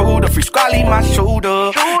recruiter. Free squally my shooter.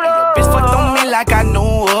 And your bitch fucked on me like I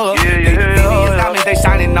knew her. Diamonds, they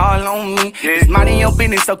shining all on me. It's money in your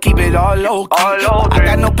business, so keep it all low key. I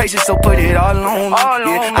got no patience, so put it all on me.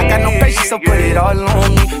 I got no patience, so put it all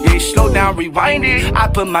on me. Yeah, slow down, rewind it. I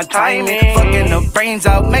put my time in. Fucking the brains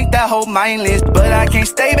out, make that whole mindless. But I can't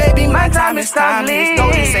stay, baby, my time is timeless. No,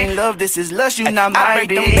 this ain't love, this is lust, you not my bitch. I break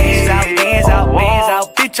them bands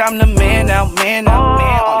out. Bitch, I'm the man now.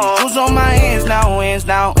 All these jewels on my hands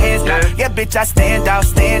now. Yeah, bitch, I stand out.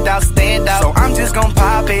 So I'm just gon'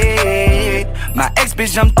 pop it. My ex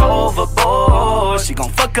bitch jumped overboard. She gon'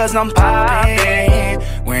 fuck cause I'm poppin'.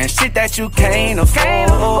 Wearing shit that you can't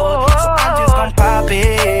afford. So I'm just gon' pop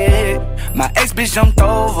it. My ex bitch jumped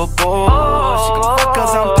overboard. She gon' fuck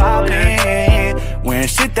cause I'm poppin'. Wearing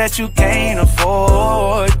shit that you can't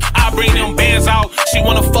afford. I bring them bands out. She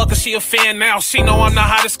wanna fuck cause she a fan now. She know I'm the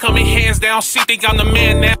hottest coming hands down. She think I'm the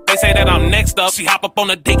man now. They say that I'm next up. She hop up on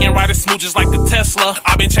the dick and ride it smooth just like the Tesla.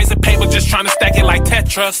 I've been chasing paper just trying to stack it like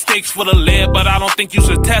Tetris. Sticks for the lead, but I don't think you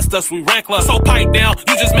should test us. We reckless. So pipe down.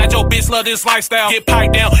 You just mad your bitch love this lifestyle. Get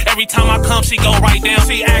piped down. Every time I come, she go right down.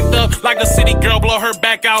 She act up like the city girl, blow her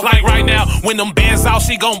back out. Like right now. When them bands out,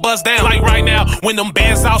 she gon' bust down. Like right now. When them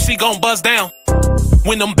bands out, she gon' bust down.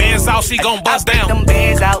 When them bands out, she gon' bust down. Them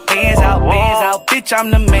bands out. Bitch, I'm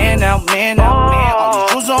the man now. All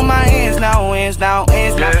these jewels on my hands now.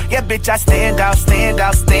 Yeah, bitch, I stand out.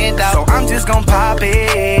 So I'm just gon' pop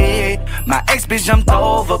it. My ex bitch jumped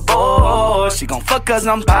overboard. She gon' fuck cause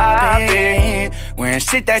I'm poppin'. Wearing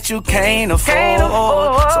shit that you can't afford.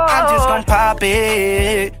 So I'm just gon' pop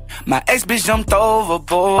it. My ex bitch jumped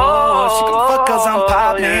overboard. She gon' fuck cause I'm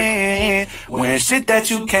poppin'. Wearing shit that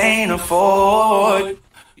you can't afford.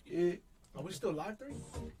 Yeah. Are we still live, 3?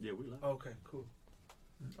 Yeah, we live. Okay, cool.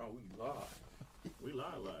 Oh, we live. We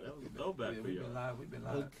live. That was a throwback for y'all. We've been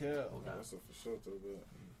live. Okay. That's a for sure throwback.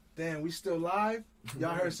 Damn, we still live.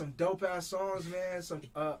 Y'all heard some dope ass songs, man. Some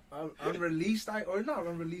unreleased, or not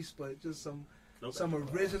unreleased, but just some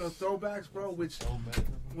original throwbacks, bro. Which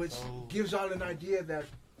gives y'all an idea that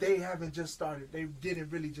they haven't just started. They didn't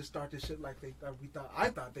really just start this shit like we thought. I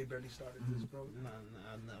thought they barely started this, bro. Nah.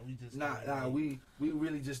 We just we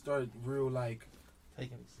really just started real like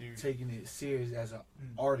taking it serious as an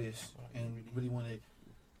artist, and really want to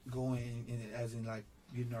go in as in like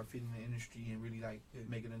getting our feet in the industry and really like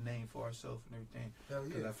making a name for ourselves and everything. Hell yeah.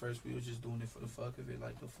 Because at first we was just doing it for the fuck of it,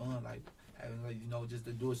 like the fun, like having like just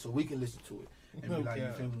to do it so we can listen to it and be like,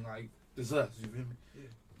 you feel me, like it's us, you feel me? Yeah.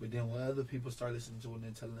 But then when other people start listening to it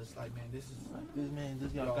and telling us like, man, this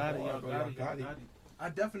y'all got it. I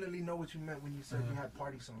definitely know what you meant when you said you had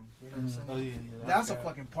party songs. You know what I'm saying? Oh yeah. That's a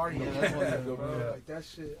fucking party. Yeah. Like that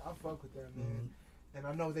shit, I fuck with that, man. And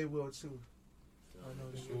I know they will too. I know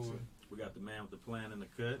they will too. We got the man with the plan in the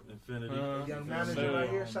cut, Infinity. Young manager right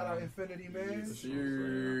here. Shout out Infinity, man.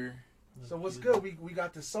 Sure. So what's good? We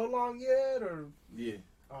got the So Long yet or? Yeah.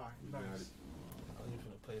 All right, nice.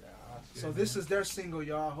 Play that. So this is their single,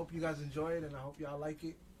 y'all. I hope you guys enjoy it, and I hope y'all like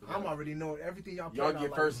it. I'm already knowing everything y'all play. Y'all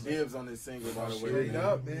get first dibs on this single, by the way. Straight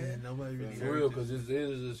up, man. Nobody really for real, because it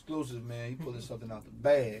is exclusive, man. He pulling something out the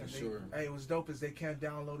bag. Sure. Hey, it was dope as they can't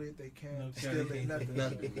download it, they can't steal it, nothing.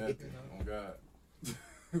 Nothing. You know? Oh God.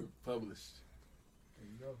 Published. There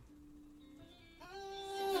you go.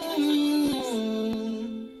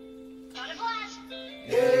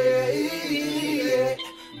 Yeah.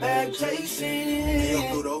 Back chasing. Hey, yo,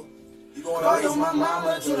 Pluto. You going Called on my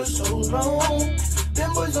mama to the so long.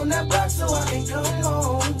 Them boys on that block so I can come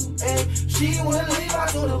home. Hey, she wanna leave, I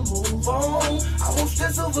told her move on. I won't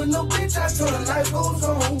stress over no bitch, I told her life goes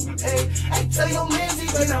on. Hey, I tell your man, he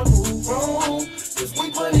better move on. Cause we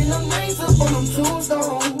putting them names up on them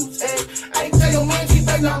tombstones. Hey, I tell your man, he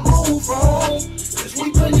better move on. Cause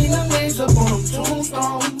we putting them names up on them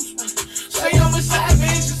tombstones. Say I'm a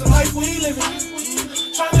savage, it's the life we living.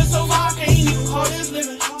 Tryna survive, can't even call this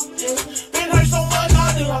living. Been hurt so much,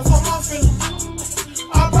 I done lost all my feelings.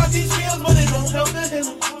 I brought these feels, but it don't help the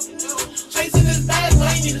healing. Chasing this bag,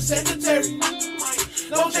 I ain't need a secretary.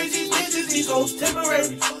 Don't chase these bitches, these hoes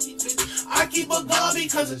temporary. I keep a gun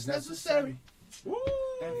because it's necessary. Woo!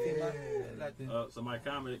 Somebody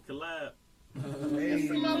commented collab.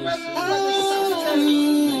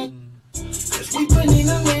 Cause we putting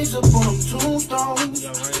the names up on them tombstones.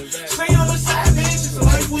 Say I'm a savage, it's the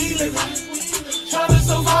life we living. Tryna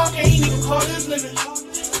survive, can't even call this living.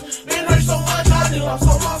 Been hurt so much, I done lost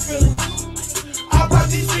all my feelings. I brought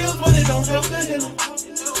these feels, but it don't help the healing.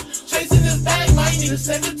 Chasing this bag, might need a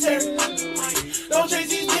secretary. Don't chase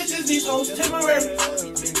these bitches, these hoes temporary.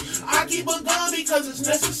 I keep a gun because it's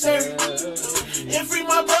necessary. And free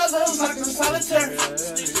my brothers like I'm solitary.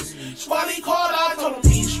 Squally called, I told him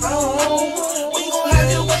be strong. We gon'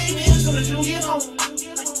 have your waiting as soon as you get home.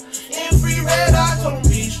 And free red, I told him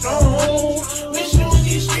be strong. Miss you in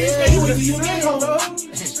these streets, baby, when you get home.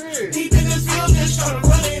 Deep in this field, just tryna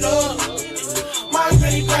run it up. My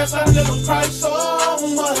penny pass, I never cried so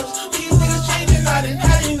much. These niggas changing, I done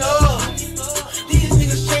had enough. These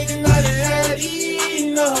niggas changing, I done had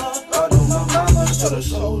enough. I do my mama told her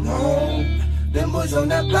so long. Them boys on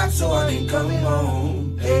that block, so I ain't coming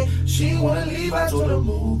home. Hey, she wanna leave, I told her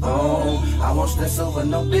move on. I won't stress over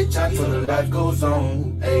no bitch, I told her life goes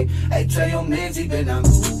on. Hey, tell your man he better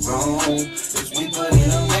move on. Cause we putting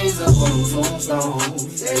them names up on them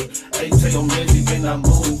tombstones. Hey, tell your man he better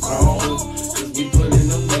move on. Cause we putting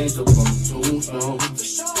them names up on them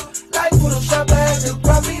tombstones. Like put a shop, I had to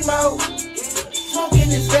probably mouth. Smoking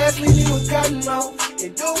this gas, leave me with cotton mouth.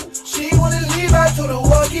 And dude, she wanna leave, I told her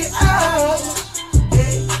walk it out.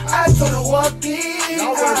 I told her walk it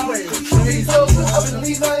out. It's over, I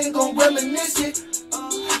believe I ain't gon' reminisce it.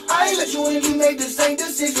 I ain't let you and me make the same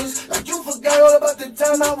decisions. Like you forgot all about the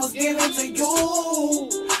time I was giving to you.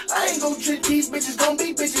 I ain't gon' trick these bitches, gon'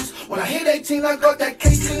 be bitches. When I hit 18, I got that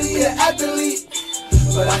case to be an athlete.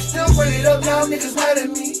 But I still bring it up now, niggas mad at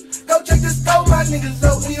me. Go check the scope, my niggas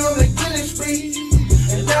up, we on the killing spree.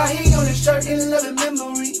 And now he on his shirt in another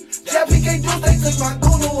memory. Jappy can't do they took my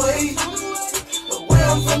goon away. But where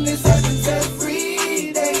I'm from, this happens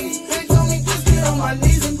every day. They told me just get on my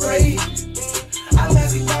knees and pray. I'm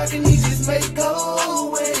asking God, can he just make go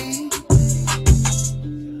away?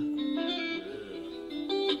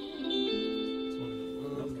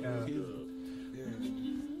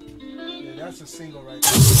 Yeah, that's a single right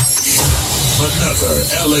there. Another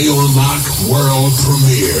LA on Lock world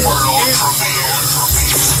premiere.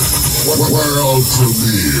 World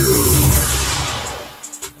premiere.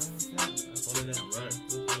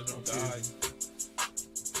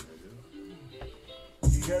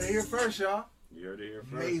 You heard it here first, y'all. You heard it here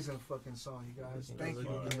first. Amazing fucking song, you guys. Thank you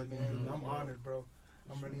again, man. I'm honored, bro.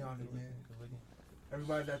 I'm really honored, man.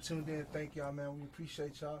 Everybody that tuned in, thank y'all, man. We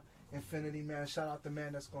appreciate y'all. Infinity, man. Shout out the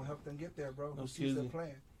man that's gonna help them get there, bro. Who sees their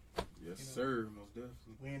plan. Yes, sir. Most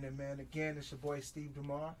definitely. We in there, man. Again, it's your boy Steve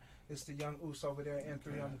DeMar. It's the young Oos over there,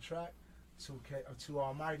 N3 on the track. 2K or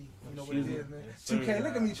 2Almighty. You know what it is, man. 2K,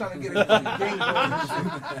 look at me trying to get a game going. You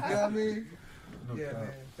know what I mean? Yeah, man.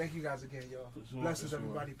 Thank you guys again, y'all. Blessings,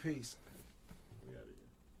 everybody. Peace.